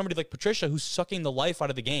if you have somebody like Patricia who's sucking the life out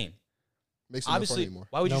of the game, makes it obviously, no fun anymore.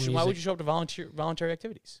 why would you show up to voluntary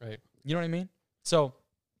activities? Right. You know what I mean? So,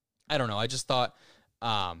 I don't know. I just thought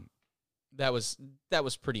that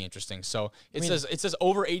was pretty interesting. So it says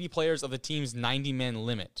over 80 players of the team's 90-man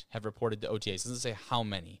limit have reported to OTAs. It doesn't say how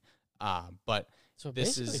many, but so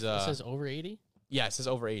this is it says over 80. Yeah, it says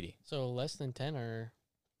over 80. So less than 10 are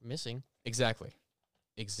missing. Exactly.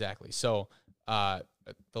 So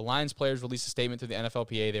the Lions players released a statement through the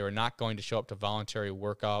NFLPA. They were not going to show up to voluntary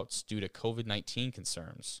workouts due to COVID-19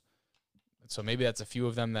 concerns. So maybe that's a few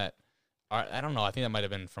of them that are, I don't know. I think that might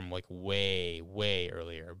have been from like way, way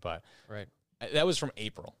earlier, but right. That was from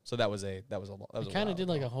April. So that was a lot. It kind of did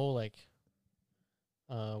like a whole what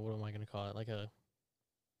am I going to call it? Like a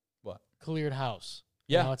what? Cleared house.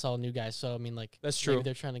 Yeah. Now it's all new guys. So I mean, like that's true. Maybe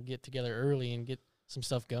they're trying to get together early and get some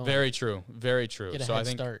stuff going. Very true. Get a head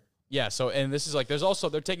start. Yeah, so, and this is like,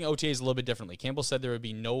 they're taking OTAs a little bit differently. Campbell said there would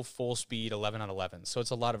be no full speed 11-on-11. So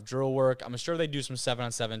it's a lot of drill work. I'm sure they do some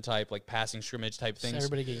 7-on-7 type, like passing scrimmage type things. So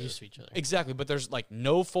everybody get used to each other. Exactly, but there's like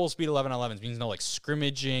no full speed 11-on-11s, means no like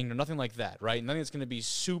scrimmaging or nothing like that, right? Nothing that's going to be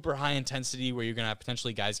super high intensity where you're going to have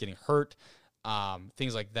potentially guys getting hurt,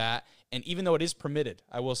 things like that. And even though it is permitted,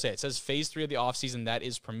 I will say, it says phase 3 of the offseason, that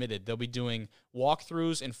is permitted. They'll be doing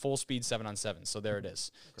walkthroughs and full speed 7-on-7. So there it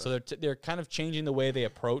is. Okay. So they're kind of changing the way they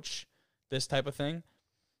approach this type of thing,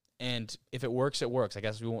 and if it works, it works. I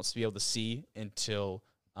guess we won't be able to see until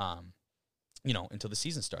until the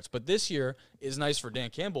season starts. But this year is nice for Dan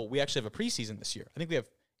Campbell. We actually have a preseason this year. I think we have.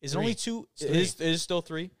 Is it only 2? It is still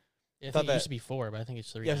 3. Yeah, I think it used to be 4, but I think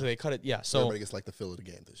it's 3. Yeah, so they cut it. Yeah, so everybody gets like the feel of the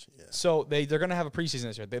game this year. Yeah. So they're gonna have a preseason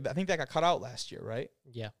this year. I think that got cut out last year, right?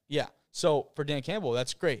 Yeah. Yeah. So for Dan Campbell,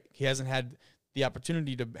 that's great. He hasn't had the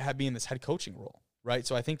opportunity to be in this head coaching role, right?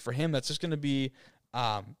 So I think for him, that's just going to be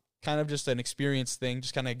kind of just an experience thing,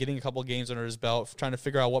 just kind of getting a couple of games under his belt, trying to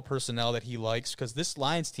figure out what personnel that he likes, because this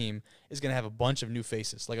Lions team is going to have a bunch of new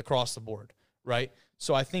faces, like across the board, right?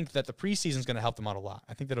 So I think that the preseason is going to help them out a lot.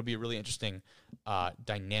 I think that'll be a really interesting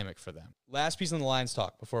dynamic for them. Last piece on the Lions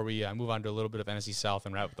talk before we move on to a little bit of NFC South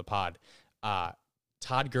and wrap up the pod.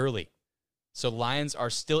 Todd Gurley. So Lions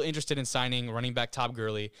are still interested in signing running back Todd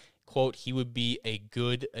Gurley. Quote, he would be a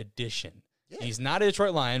good addition. Yeah. He's not a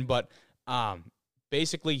Detroit Lion, but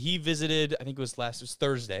basically, he visited, I think it was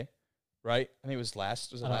Thursday, right? I think it was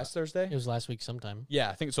last Thursday? It was last week sometime. Yeah,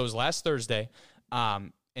 I think so. It was last Thursday,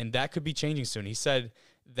 and that could be changing soon. He said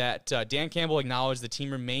that Dan Campbell acknowledged the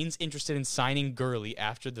team remains interested in signing Gurley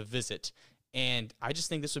after the visit, and I just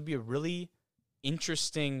think this would be a really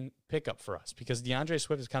interesting pickup for us because DeAndre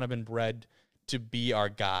Swift has kind of been bred to be our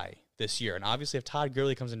guy this year, and obviously if Todd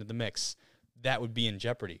Gurley comes into the mix, that would be in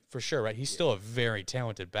jeopardy for sure, right? He's still a very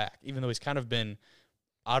talented back, even though he's kind of been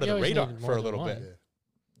out of the radar for a little bit. Yeah.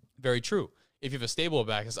 Very true. If you have a stable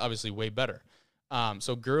back, it's obviously way better.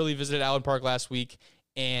 So Gurley visited Allen Park last week,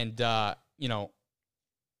 and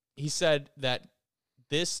he said that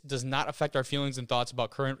this does not affect our feelings and thoughts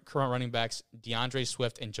about current running backs DeAndre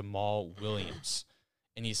Swift and Jamal Williams.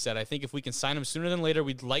 And he said, I think if we can sign him sooner than later,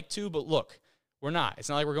 we'd like to, but look, we're not. It's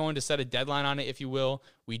not like we're going to set a deadline on it, if you will.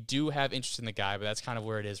 We do have interest in the guy, but that's kind of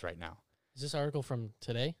where it is right now. Is this article from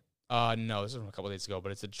today? No, this is from a couple of days ago,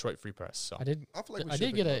 but it's the Detroit Free Press. So I did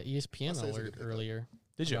get an ESPN alert earlier.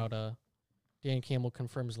 Did you? About Dan Campbell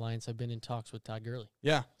confirms Lions have been in talks with Todd Gurley.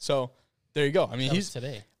 Yeah, so there you go. I mean, he's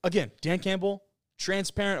today. Again, Dan Campbell,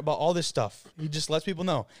 transparent about all this stuff. He just lets people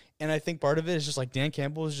know. And I think part of it is just like Dan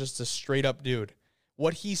Campbell is just a straight up dude.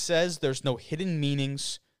 What he says, there's no hidden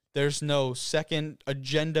meanings. There's no second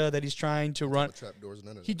agenda that he's trying to run. Trapdoors,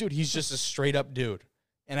 none of that. He's just a straight up dude.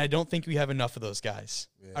 And I don't think we have enough of those guys.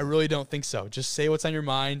 Yeah. I really don't think so. Just say what's on your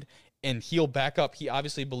mind, and he'll back up. He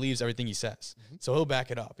obviously believes everything he says. Mm-hmm. So he'll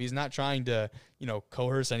back it up. He's not trying to,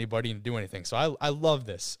 coerce anybody and do anything. So I love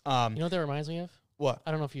this. You know what that reminds me of? What?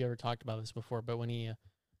 I don't know if you ever talked about this before, but when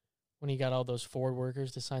he got all those Ford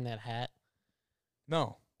workers to sign that hat.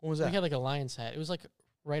 No. What was that? He had like a Lions hat. It was like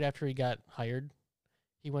right after he got hired.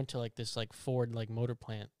 He went to like this like Ford like motor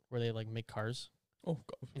plant where they like make cars. Oh,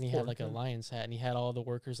 and he had like a Lions hat, and he had all the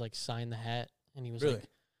workers like sign the hat, and he was like,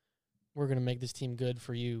 "We're gonna make this team good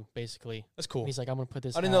for you," basically. That's cool. And he's like, "I'm gonna put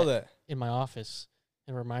this." I didn't know that in my office,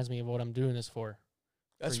 It reminds me of what I'm doing this for.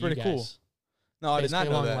 That's for you pretty cool. guys. No, I did Basically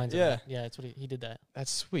not know along the that. lines of Yeah. that. Yeah, it's what he did that.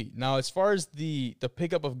 That's sweet. Now, as far as the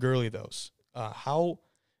pickup of Gurley,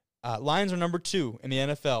 Lions are number 2 in the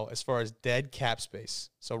NFL as far as dead cap space.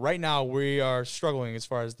 So right now we are struggling as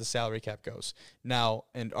far as the salary cap goes. Now,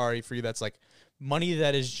 and Ari, for you, that's like money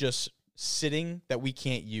that is just sitting that we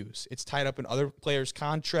can't use. It's tied up in other players'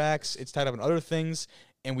 contracts. It's tied up in other things,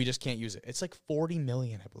 and we just can't use it. It's like $40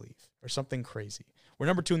 million, I believe, or something crazy. We're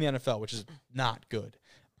number 2 in the NFL, which is not good.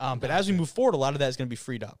 But as we move forward, a lot of that is going to be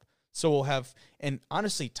freed up. So we'll have, and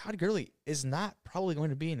honestly, Todd Gurley is not probably going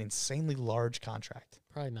to be an insanely large contract.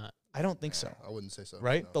 Probably not. I don't think so. I wouldn't say so.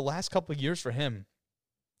 Right? No. The last couple of years for him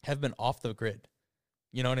have been off the grid.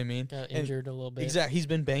 You know what I mean? Got injured a little bit. Exactly. He's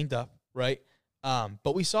been banged up, right?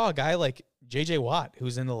 But we saw a guy like J.J. Watt,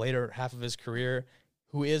 who's in the later half of his career,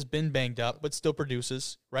 who has been banged up but still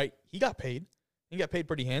produces, right? He got paid. He got paid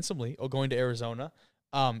pretty handsomely going to Arizona.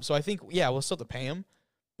 So I think, yeah, we'll still have to pay him.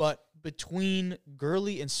 But between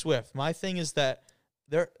Gurley and Swift, my thing is that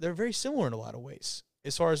they're very similar in a lot of ways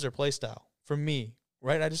as far as their play style. For me,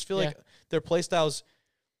 right? I just feel like their play styles,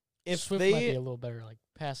 if Swift they might be a little better, like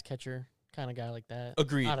pass catcher kind of guy like that.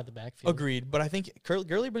 Agreed. Out of the backfield. Agreed. But I think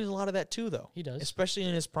Gurley brings a lot of that too, though. He does. Especially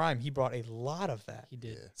in his prime, he brought a lot of that. He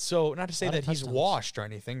did. Yeah. So not to say Lot of that he's touchdowns. washed or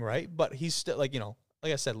anything, right? But he's still like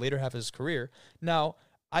I said, later half of his career. Now,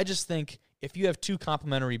 I just think if you have 2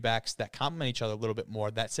 complementary backs that complement each other a little bit more,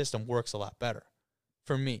 that system works a lot better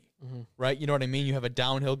for me, right? You know what I mean? You have a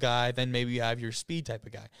downhill guy, then maybe you have your speed type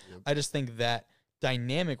of guy. Yep. I just think that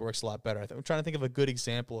dynamic works a lot better. I'm trying to think of a good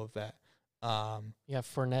example of that. You have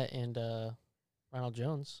Fournette and Ronald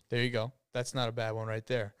Jones. There you go. That's not a bad one right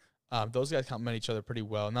there. Those guys complement each other pretty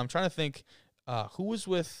well. And I'm trying to think who was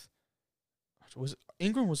with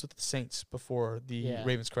Ingram was with the Saints before the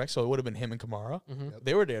Ravens, correct? So it would have been him and Kamara. Mm-hmm.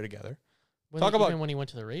 They were there together. Even when he went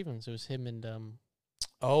to the Ravens, it was him and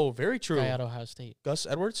Oh, very true. guy at Ohio State. Gus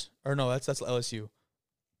Edwards? Or no, that's LSU.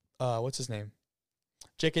 What's his name?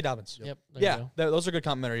 J.K. Dobbins. Yep. Those are good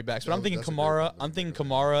complementary backs. But I'm thinking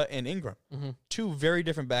Kamara and Ingram. Mm-hmm. 2 very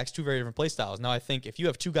different backs, 2 very different play styles. Now I think if you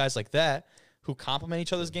have 2 guys like that who complement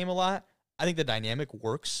each other's game a lot, I think the dynamic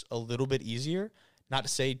works a little bit easier. Not to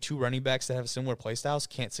say 2 running backs that have similar play styles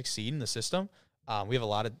can't succeed in the system. We have a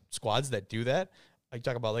lot of squads that do that. You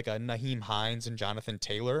talk about like a Naheem Hines and Jonathan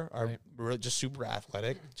Taylor are really just super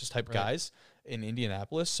athletic, just type guys in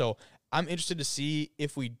Indianapolis. So I'm interested to see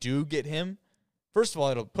if we do get him. First of all,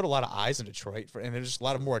 it'll put a lot of eyes in Detroit, and there's just a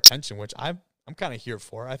lot of more attention, which I'm kind of here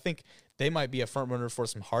for. I think they might be a front runner for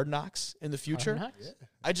some hard knocks in the future.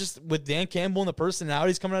 I just, with Dan Campbell and the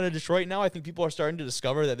personalities coming out of Detroit now, I think people are starting to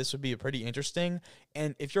discover that this would be a pretty interesting.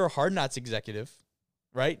 And if you're a hard knocks executive,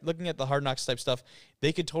 right, looking at the hard knocks type stuff,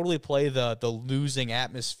 they could totally play the losing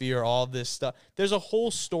atmosphere, all this stuff. There's a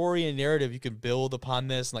whole story and narrative you can build upon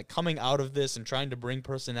this, and like coming out of this and trying to bring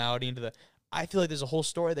personality into the. I feel like there's a whole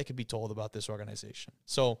story that could be told about this organization.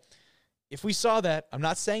 So if we saw that, I'm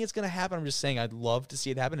not saying it's going to happen. I'm just saying I'd love to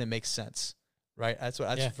see it happen. It makes sense, right?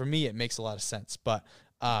 For me, it makes a lot of sense. But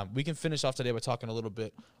we can finish off today by talking a little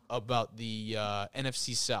bit about the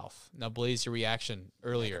NFC South. Now, Blaze, your reaction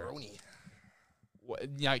earlier.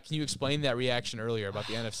 Can you explain that reaction earlier about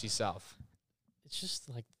the NFC South? It's just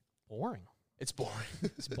like boring. It's boring.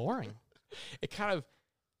 It's boring. It kind of,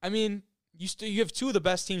 I mean, you have 2 of the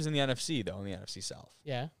best teams in the NFC though, in the NFC South.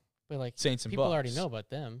 Yeah, but like Saints and people Bucks. already know about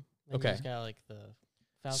them. And Okay. you just got like the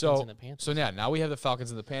Falcons and the Panthers. So now we have the Falcons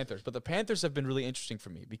and the Panthers, but the Panthers have been really interesting for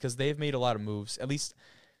me because they've made a lot of moves. At least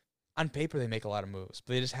on paper, they make a lot of moves,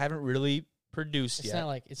 but they just haven't really produced it's yet. not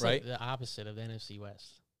like it's right? like the opposite of the NFC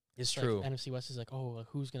West. It's Like, true. NFC West is like, oh, like,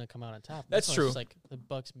 who's gonna come out on top? That's This one's true. just like the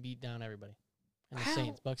Bucks beat down everybody, and the How?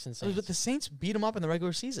 Saints, Bucks and Saints. But the Saints beat them up in the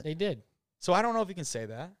regular season. They did, So I don't know if you can say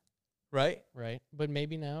that, right? right? But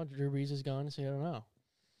maybe now Drew Brees is gone, so I don't know.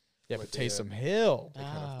 Yeah, But but they, Taysom Hill. They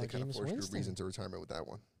kind of Jameis forced Drew Winston. Brees into retirement with that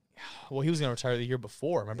one. Well, he was going to retire the year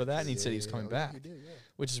before. Remember that? And he said he was coming Yeah, back, he did, yeah.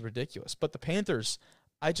 which is ridiculous. But the Panthers,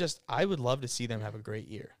 I would love to see them have a great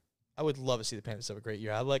year. I would love to see the Panthers have a great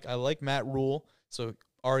year. I like Matt Rule. So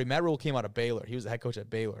Matt Rule came out of Baylor. He was the head coach at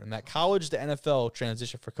Baylor. And that college to NFL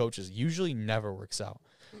transition for coaches usually never works out.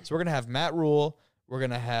 So we're going to have Matt Rule. We're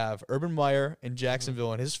going to have Urban Meyer in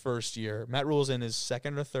Jacksonville in his first year. Matt Rule's in his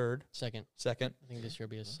second or third. Second. I think this year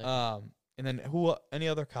will be his second. And then any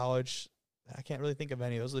other college? I can't really think of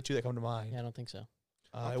any. Those are the 2 that come to mind. Yeah, I don't think so.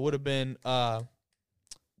 It would have been was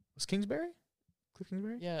Kingsbury? Cliff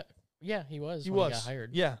Kingsbury? Yeah, he was. He when was. He got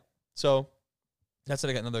hired. Yeah. So that's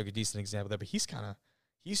I got another decent example there, but he's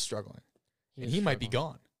struggling. And he might be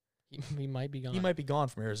gone. He might be gone. He might be gone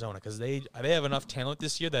from Arizona because they have enough talent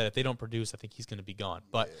this year that if they don't produce, I think he's going to be gone.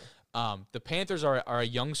 But the Panthers are a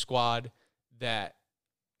young squad that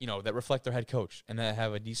that reflect their head coach and that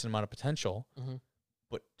have a decent amount of potential,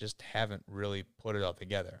 but just haven't really put it all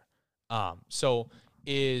together. So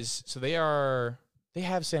they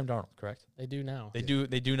have Sam Darnold, correct? They do now. They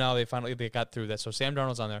do now. They got through that. So Sam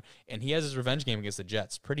Darnold's on there, and he has his revenge game against the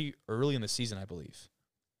Jets pretty early in the season, I believe.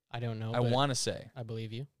 I don't know. I want to say. I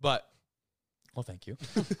believe you. But, well, thank you.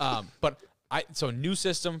 So new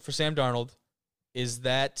system for Sam Darnold. Is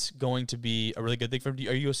that going to be a really good thing for him?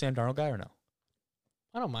 Are you a Sam Darnold guy or no?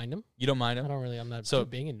 I don't mind him. You don't mind him? I don't really. I'm not too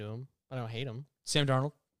big into him. I don't hate him. Sam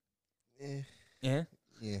Darnold? Yeah.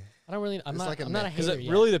 I don't really. I'm not a hater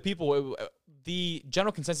yet. Really, the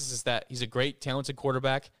general consensus is that he's a great, talented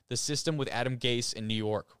quarterback. The system with Adam Gase in New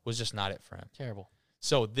York was just not it for him. Terrible.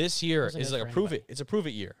 So this year Wasn't is it like for a prove anybody. it. It's a prove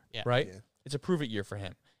it year, Yeah. right? Yeah. It's a prove it year for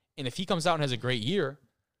him. And if he comes out and has a great year,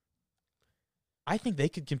 I think they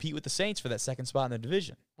could compete with the Saints for that second spot in the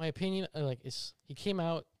division. My opinion, is he came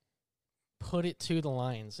out, put it to the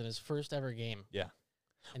Lions in his first ever game. Yeah.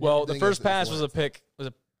 And Well, then the first pass was a pick. Was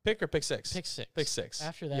a pick or pick six? pick six. Pick six.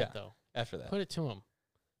 After that, Yeah. though, After that. put it to him.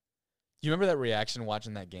 You remember that reaction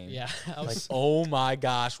watching that game? Yeah. I Like, was oh my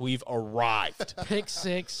gosh, we've arrived. pick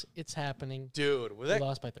six. It's happening. Dude, was We that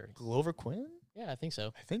lost by 30. Glover Quinn? Yeah, I think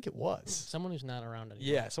so. I think it was. Someone who's not around anymore.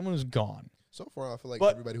 Yeah, someone who's gone. So far, I feel like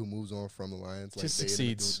But- everybody who moves on from the Lions, like Just they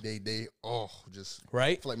succeeds. just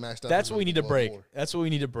Right? I feel like matched up. That's what we need to break. More. That's what we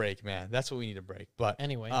need to break, man. That's what we need to break. But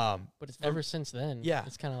Anyway, but it's from- ever since then. Yeah.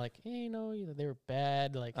 It's kind of like, hey, they were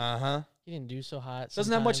bad. Like uh-huh. he didn't do so hot.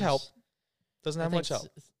 Doesn't have much help. sometimes. Doesn't I have think much help.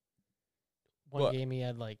 One What? game he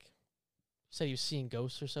had said he was seeing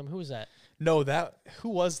ghosts or something. Who was that? No, who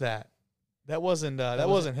was that? That wasn't wasn't- him. that I don't,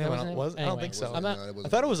 wasn't him? I don't Anyway, think so. I'm not- I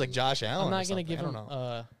thought it was like Josh Allen. I'm or not gonna something. give I don't him know.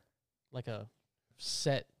 a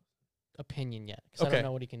set opinion yet because I Okay. don't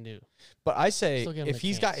know what he can do. But I say Still give him if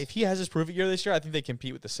a chance. if he has his prove it year this year, I think they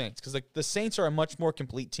compete with the Saints because the Saints are a much more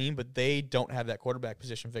complete team, but they don't have that quarterback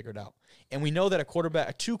position figured out. And we know that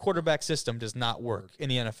a two quarterback system does not work in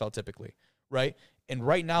the NFL typically, right? And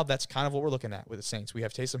right now that's kind of what we're looking at with the Saints. We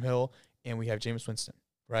have Taysom Hill and we have Jameis Winston,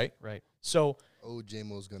 right? Right. So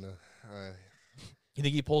J-Mo's gonna. you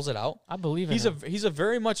think he pulls it out? I believe in He's him. he's a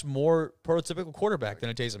very much more prototypical quarterback than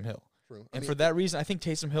a Taysom Hill. True. And for that reason, I think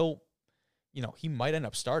Taysom Hill, he might end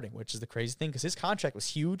up starting, which is the crazy thing because his contract was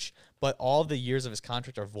huge, but all the years of his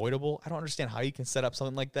contract are voidable. I don't understand how you can set up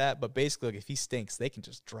something like that, but basically, if he stinks, they can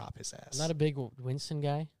just drop his ass. I'm not a big Winston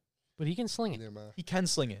guy, but he can sling it. He can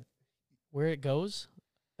sling it. Where it goes,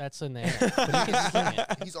 that's in there. But he can sling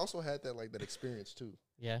it. He's also had that experience too.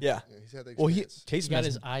 Yeah. Yeah. Yeah, he's had that Well, experience. Taysom got has,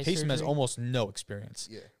 his eye Taysom has surgery? almost no experience.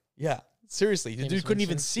 Yeah. Yeah. Seriously, the Jameis dude couldn't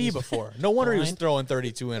even Winston? see He's before. No wonder he was blind? throwing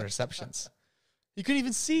 32 interceptions. He couldn't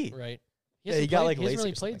even see. Right. Yeah, he got, He hasn't really LASIK or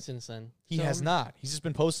something. played since then. He So has I'm- not. He's just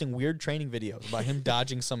been posting weird training videos about him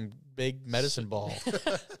dodging some big medicine ball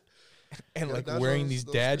and Yeah, like dodge wearing those- these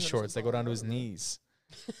those dad 300 shorts that go down to his I don't know. knees.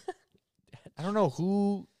 I don't know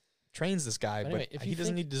who trains this guy, Anyway, but if he you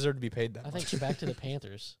doesn't think- deserve to be paid that I much. think back to the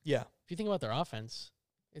Panthers. Yeah. If you think about their offense,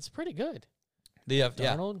 it's pretty good. They have,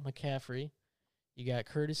 yeah. Donald, McCaffrey. You got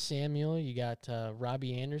Curtis Samuel. You got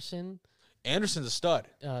Robbie Anderson. Anderson's a stud.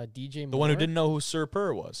 DJ Moore. The one who didn't know who Sir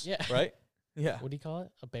Purr was. Yeah. Right? Yeah. What do you call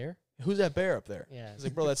it? A bear? Who's that bear up there? Yeah. He's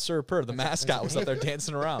like, bro, that's Sir Purr. The mascot was up there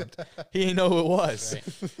dancing around. He didn't know who it was.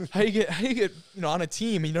 Right. How you get on a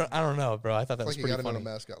team? And I don't know, bro. I thought that It's was like you pretty gotta know funny. the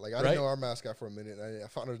mascot. Like I Right? didn't know our mascot for a minute. I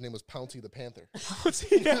found out his name was Pouncy the Panther.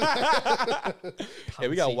 Yeah,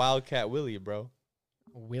 we got Pouncy. Wildcat Willie, bro.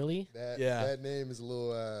 Willie. That that name is a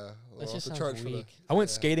little That off just the sounds charts for the. weak. I went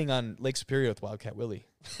Yeah. skating on Lake Superior with Wildcat Willie.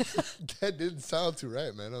 That didn't sound too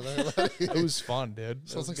right, man. I'm not gonna lie to you. It was fun, dude. It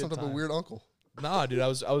Sounds was like a some good type of time. weird uncle. Nah, dude, I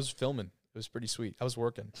was filming. It was pretty sweet. I was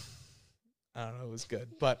working. I don't know, it was good.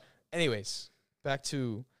 But anyways, back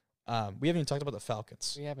to we haven't even talked about the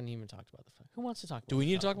Falcons. We haven't even talked about the. Who wants to talk? Do about we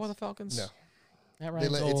the need to talk about Falcons? the Falcons? No. Matt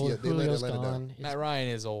Ryan's let- old. they let Julio's Atlanta down. gone. It's- Matt Ryan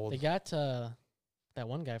is old. They got that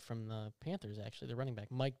one guy from the Panthers. Actually, the running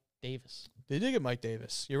back, Mike Davis. They did get Mike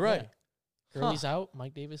Davis. You're right. Yeah. Gurley's out.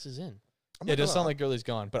 Mike Davis is in. Yeah, it does sound like Gurley's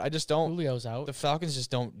gone, but I just don't. Julio's out. The Falcons just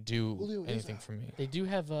don't do Julio is anything out. for me. They do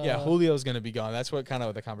have. Yeah, Julio's gonna be gone. That's what kind of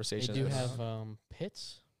the They conversation do is. have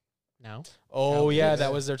Pitts now, Oh yeah, Cowboys.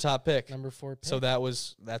 that was their top pick. number 4 pick. So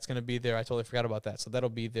that's going to be their. I totally forgot about that. So that'll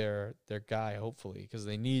be their guy, hopefully, because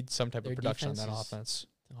they need some type Their of production on that defense is- offense.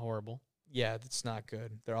 horrible. Yeah, that's not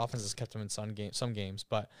good. Their offense has kept them in some games,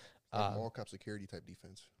 but Like mall cop security type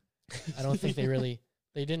defense. I don't think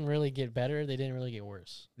they didn't really get better. They didn't really get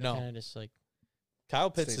worse. They No. kind of just like Kyle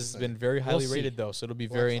Pitts has been very highly rated, though, so it'll be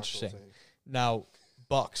very interesting. Now,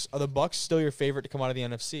 Bucks. Are the Bucks still your favorite to come out of the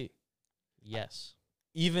NFC? Yes.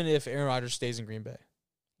 Even if Aaron Rodgers stays in Green Bay?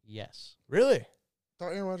 Yes. Really? Thought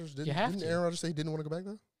Aaron Rodgers didn't. You have Didn't to. Aaron Rodgers say he didn't want to go back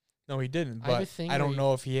though? No, he didn't. I have a But thing I don't where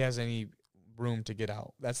know if he has any room to get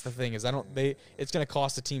out. That's the thing. It's going to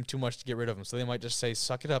cost the team too much to get rid of him. So they might just say,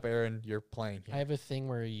 "Suck it up, Aaron. You're playing here." I have a thing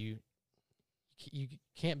where you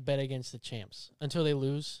can't bet against the champs until they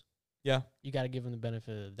lose. Yeah. You got to give them the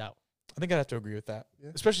benefit of the doubt. I think I'd have to agree with that. Yeah.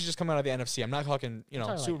 Especially just coming out of the NFC. I'm not talking, I'm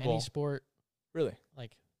talking Super like Bowl. any sport, Really?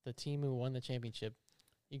 like the team who won the championship,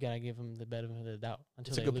 you got to give them the benefit of the doubt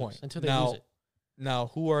until That's a they good lose. point. Until they lose it. Now,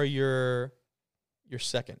 who are your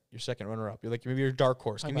second runner up? You're like maybe your dark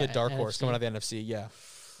horse. Talking Give me a about dark horse NFC? coming out of the NFC. Yeah.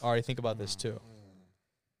 All right, think about this too.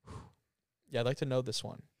 Yeah, I'd like to know this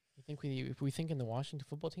one. You think if we think in the Washington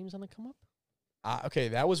football team's on the come up? Okay,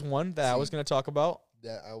 that was one that I was going to talk about.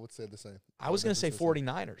 That I would say the same. I was going to say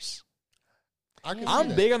 49ers. I'm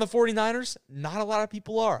I'm big on the 49ers. Not a lot of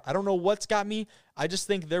people are. I don't know what's got me. I just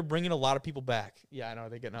think they're bringing a lot of people back. Yeah, I know.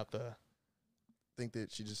 They're getting out the Think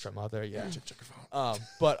that she just from out there. Yeah. check your phone.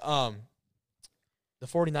 But the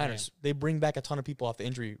 49ers, they bring back a ton of people off the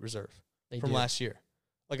injury reserve They from do. last year.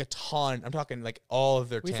 Like a ton. I'm talking like all of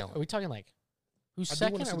their Are talent. we talking like who's I do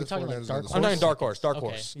second? wanna see Are we the talking like 49ers dark on the horse? I'm talking dark horse. Dark Okay.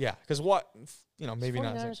 horse. Yeah. Because maybe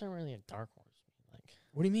not. 49ers aren't really a dark horse. Like,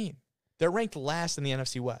 What do you mean? They're ranked last in the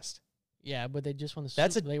NFC West. yeah, but they just won the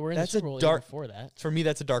That's Super Bowl. They were in the that's a Super Bowl dark- even before that. For me,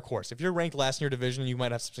 that's a dark horse. If you're ranked last in your division, you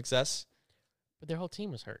might have some success. But their whole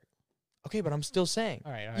team was hurt. Okay, but I'm still saying.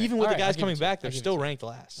 All right. Even with All the right, I'll guys give it coming to you. back, I'll they're give it still to you. ranked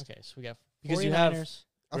last. Okay, so we got Because you have 49ers,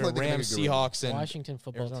 I feel like they can Rams, make a good run. Seahawks, and Washington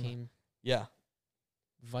football Arizona. team, yeah.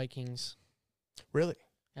 Vikings. Really?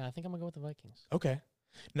 Yeah, I think I'm gonna go with the Vikings. Okay.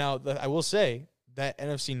 Now, I will say that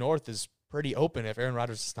NFC North is pretty open if Aaron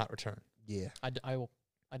Rodgers does not return. Yeah. I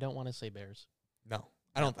don't want to say Bears. No,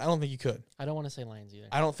 I don't think you could. I don't want to say Lions either.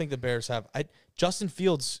 I don't think the Bears have. Justin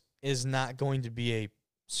Fields is not going to be a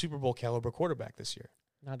Super Bowl caliber quarterback this year.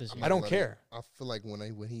 Not this year. I don't care. I feel like when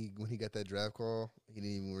he got that draft call, he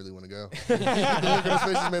didn't even really want to go. The look on his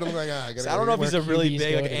face just made him look like, I gotta So I don't know if Where he's a really QBs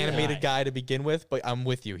big, go like to animated die. guy to begin with, but I'm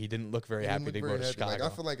with you. He didn't look very He happy looked to go very to happy. Chicago. Like,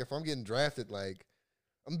 I feel like if I'm getting drafted, like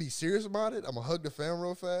I'm gonna be serious about it. I'm gonna hug the fam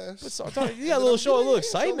real fast. But so, you got a little show, a little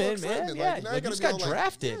excitement, man. Like, Yeah, now I like, you gotta just be all got like,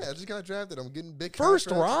 drafted. Yeah, I just got drafted. I'm getting big First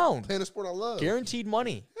contracts, round. playing a sport I love. Guaranteed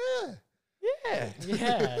money. Yeah.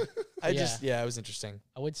 Yeah. Yeah. It was interesting.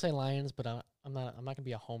 I would say Lions, but I'm not gonna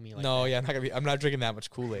be a homie like No, that. yeah, I'm not drinking that much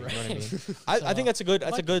Kool-Aid. You know what I mean? Right. I think that's a good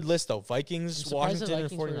Vikings- good list though. I'm Vikings, surprised the Washington, and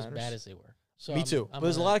Vikings were as 49ers. bad as they were. So Me too. But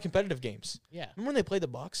there's a lot of competitive games. Yeah. Remember when they played the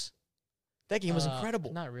Bucks? That game was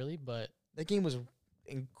incredible. Not really, but That game was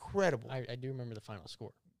incredible. I do remember the final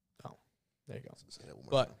score. There you go. Say that one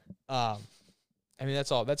more But time. I mean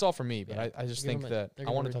that's all. That's all for me. But Yeah. I just They're think gonna- that they're I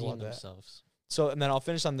gonna want to talk redeem about that. themselves. So and then I'll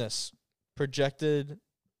finish on this projected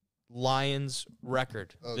Lions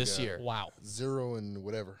record Oh, this God. year. Wow. 0 and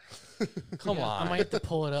whatever. Come Yeah, on. I might have to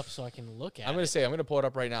pull it up so I can look at I'm it. gonna pull it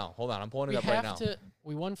up right now. Hold on, I'm pulling it We up right have now. to.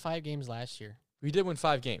 We won 5 games last year We did win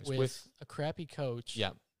 5 games with a crappy coach.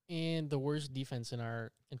 yeah. And the worst defense in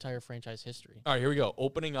our entire franchise history. All right, here we go.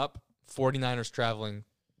 Opening up 49ers traveling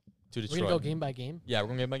to We're Detroit. gonna go game by game. Yeah, we're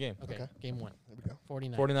gonna game by game. Okay. Okay. Game 1. There we go.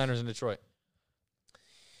 49. 49ers in Detroit.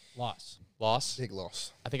 Loss. Loss. Big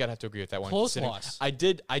loss. I think I'd have to agree with that one. Close considering- loss. I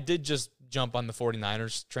did just jump on the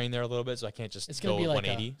 49ers train there a little bit, so I can't just It's go gonna be with like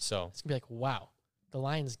 180. So It's gonna be like, wow, the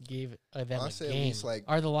Lions gave them I a say at game. least, like-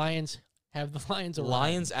 Are the Lions have the Lions arrived?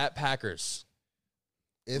 Lions at Packers.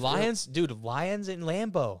 If Lions in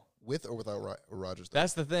Lambeau. with or without Rodgers.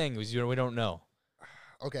 That's the thing. We don't know.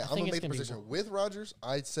 Okay, I I'm think gonna it's make the gonna be position with Rodgers.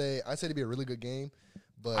 I'd say it'd be a really good game,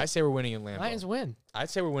 but I say we're winning in Lambeau. Lions win.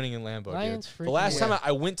 I'd say we're winning in Lambeau. Lions Dude. The freaking last win. time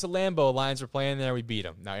I went to Lambeau, Lions were playing there. We beat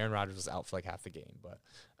them. Now Aaron Rodgers was out for like half the game, but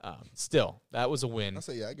still, that was a win. I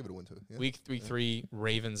say I give it a win too. Yeah. Week 3,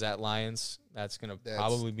 Ravens at Lions. That's gonna That's-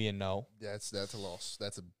 probably be a no. That's a loss.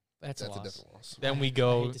 That's a That's a loss. definite loss. Then we I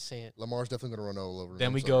go. hate to say it. Lamar's definitely gonna run all over. Then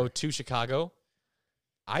him, we I'm go sorry. to Chicago.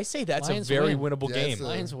 I say that's Lions a very win. winnable Yeah, game. it's a-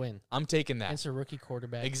 Lions win I'm taking that. against a rookie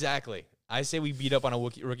quarterback. Exactly. I say we beat up on a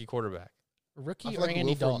rookie quarterback. I Rookie feel or like we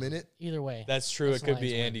Andy will for a Dalton. minute. Either way. That's true. That's It could Lions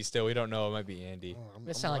be win. Andy still. We don't know. It might be Andy. Oh, I'm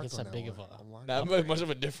Doesn't sound like locked it's on that that big of one. a- I'm locked Not on- much of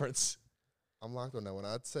a difference. I'm locked on that one.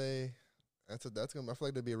 I'd say that's gonna. I feel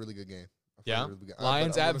like that'd be a really good game. I feel Yeah. like it'd be good.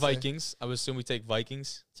 Lions I'm at gonna say- Vikings. I would assume we take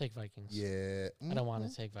Vikings. Take Vikings. Yeah. I don't want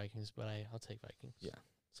to take Vikings, but I'll take Vikings. Yeah.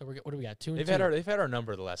 So what do we got? 2 and They've 2. had our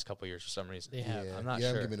number the last couple of years for some reason. They have. Yeah, I'm not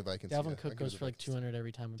yeah, sure. I'm giving the Vikings. Dalvin yeah, Cook I'm goes giving for the like Vikings. 200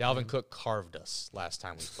 every time. we play Dalvin him. Cook carved us last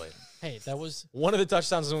time we played. Hey, that was One of the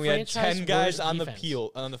touchdowns when we had Franchise 10 guys worst on defense.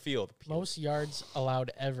 the field. most yards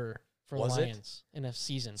allowed ever for the Was it? Lions in a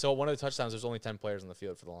season. So one of the touchdowns, there's only 10 players on the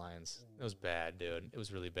field for the Lions. It was bad, dude. It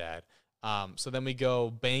was really bad. So then we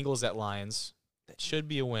go Bengals at Lions. That should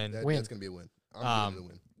be a win. Win. That's going to be a win. I'm giving it a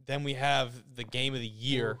win. Then we have the game of the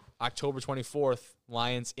year, October 24th,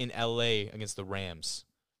 Lions in L.A. against the Rams.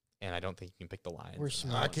 And I don't think you can pick the Lions. We're I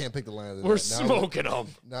smoked. can't pick the Lions. We're smoking them.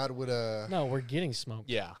 Not with No, we're getting smoked.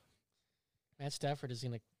 Yeah. Matt Stafford is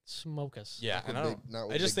going to smoke us. Yeah. Not And with I, Big- don't, not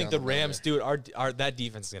with I just Big think the Donald down Rams, dude, our that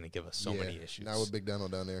defense is going to give us so many issues. Not with Big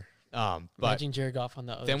Donald down there. But Imagine Jared Goff on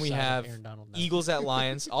the other then we side of have Aaron Donald now. Eagles at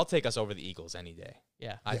Lions. I'll take us over the Eagles any day.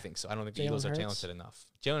 Yeah. I think so. I don't think the Jalen Eagles are Hurts? talented enough.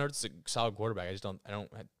 Jalen Hurts is a solid quarterback. I don't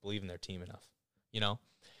believe in their team enough. You know?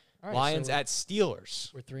 All right, Lions so at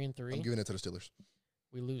Steelers. we're 3-3. I'm giving it to the Steelers.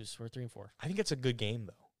 We lose. We're 3-4. I think it's a good game,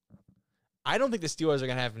 though. I don't think the Steelers are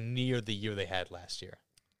going to have near the year they had last year.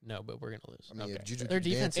 No, but we're going to lose. I mean, Okay. if Juju Their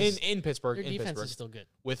keeps defense dancing- is- In Pittsburgh. Their In defense Pittsburgh. is still good.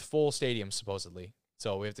 With full stadium, supposedly.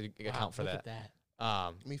 So we have to account Wow, for look that. at that.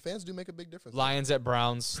 I mean, fans do make a big difference. Lions at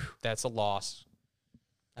Browns. That's a loss.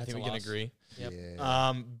 I That's think a we can loss. agree. Yep.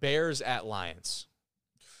 Yeah. Bears at Lions.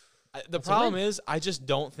 The That's a problem win. is, I just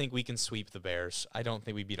don't think we can sweep the Bears. I don't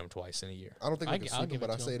think we beat them twice in a year. I don't think I we can g- I'll sweep them, give it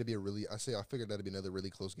but I to say 'em. it'd be a really. I figured that'd be another really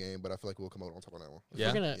close game, but I feel like we'll come out on top on that one. If Yeah?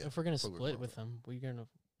 we're gonna Yeah. if we're gonna Probably split will. with them,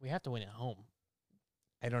 we have to win at home.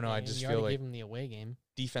 I don't know. I And just you feel already like gave them the away game.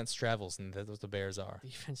 defense travels, and that's what the Bears are.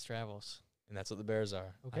 Defense travels. And that's what the Bears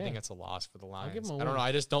are. I Okay. think that's a loss for the Lions. give 'em a I don't win. know.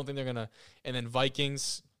 I just don't think they're gonna. And then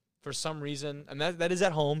Vikings, for some reason, and that is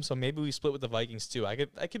at home, so maybe we split with the Vikings too. I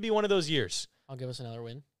could be one of those years. I'll give us another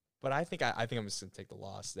win. But I think I'm just gonna take the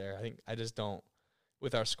loss there. I just don't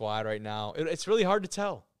with our squad right now. It's really hard to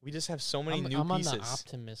tell. We just have so many new I'm pieces. on the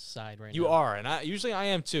optimist side right You now. are, and I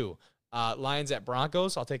am too. Lions at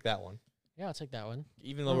Broncos. I'll take that one. Yeah, I'll take that one.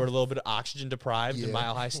 Even though we're a little bit oxygen deprived in Yeah.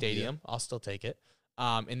 Mile High Stadium, I'll still take it.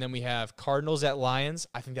 And then we have Cardinals at Lions.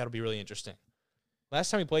 I think that'll be really interesting.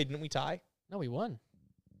 Last time we played, didn't we tie? No, we won.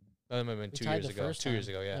 That might have been We 2 tied years the ago. first 2 years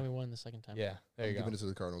time, ago, yeah. Then we won the second time. Yeah, there I'm you go. giving it to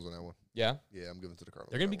the Cardinals on that one. Yeah, Yeah, I'm giving it to the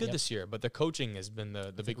Cardinals. they're going to be on that good one. this year, but the coaching has been the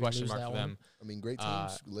think big we question lose mark that for one? them. I mean, great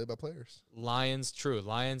teams led by players. Lions, true.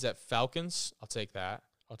 Lions at Falcons. I'll take that.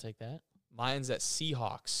 I'll take that. Lions at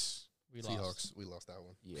Seahawks. We Seahawks, lost. we lost that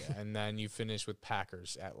one. Yeah, and then you finish with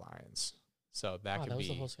Packers at Lions. So that Wow, could that was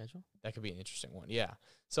be the whole schedule. that could be an interesting one. Yeah.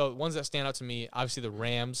 So ones that stand out to me, obviously the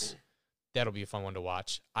Rams. That'll be a fun one to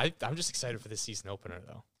watch. I'm just excited for the season opener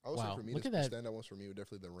though. I would Wow, say for me, look the at that. standout ones for me were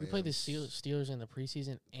definitely the Rams. We played the Steelers in the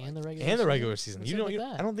preseason and the regular And the season? regular season. What's You up know, with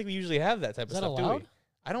that? I don't think we usually have that type Is of that stuff, do allowed? we?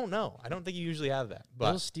 I don't know. I don't think you usually have that.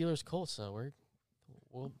 But Those Steelers Colts, so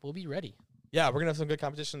we'll be ready. yeah, we're gonna have some good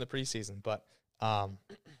competition in the preseason. But I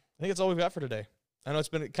think that's all we've got for today. I know it's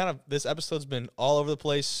been kind of this episode's been all over the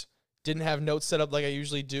place. Didn't have notes set up like I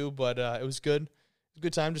usually do, but it was good. It was a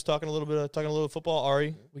good time just talking a little football.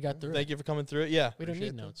 Ari, We got through. thank you for coming through it. Yeah, We don't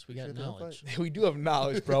Appreciate need that. notes. We got Appreciate the knowledge. invite. we do have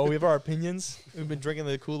knowledge, bro. We have our opinions. We've been drinking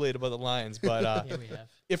the Kool-Aid about the Lions, but Yeah, we have.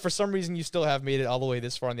 if for some reason you still have made it all the way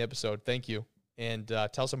this far in the episode, thank you. And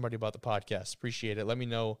tell somebody about the podcast. Appreciate it. Let me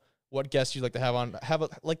know what guests you'd like to have on.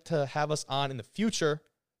 Have us on in the future.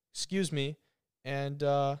 Excuse me. And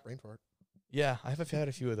Brain fart. yeah, I've had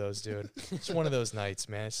a few of those, dude. It's one of those nights,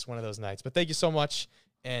 man. It's one of those nights. But thank you so much,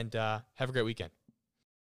 and have a great weekend.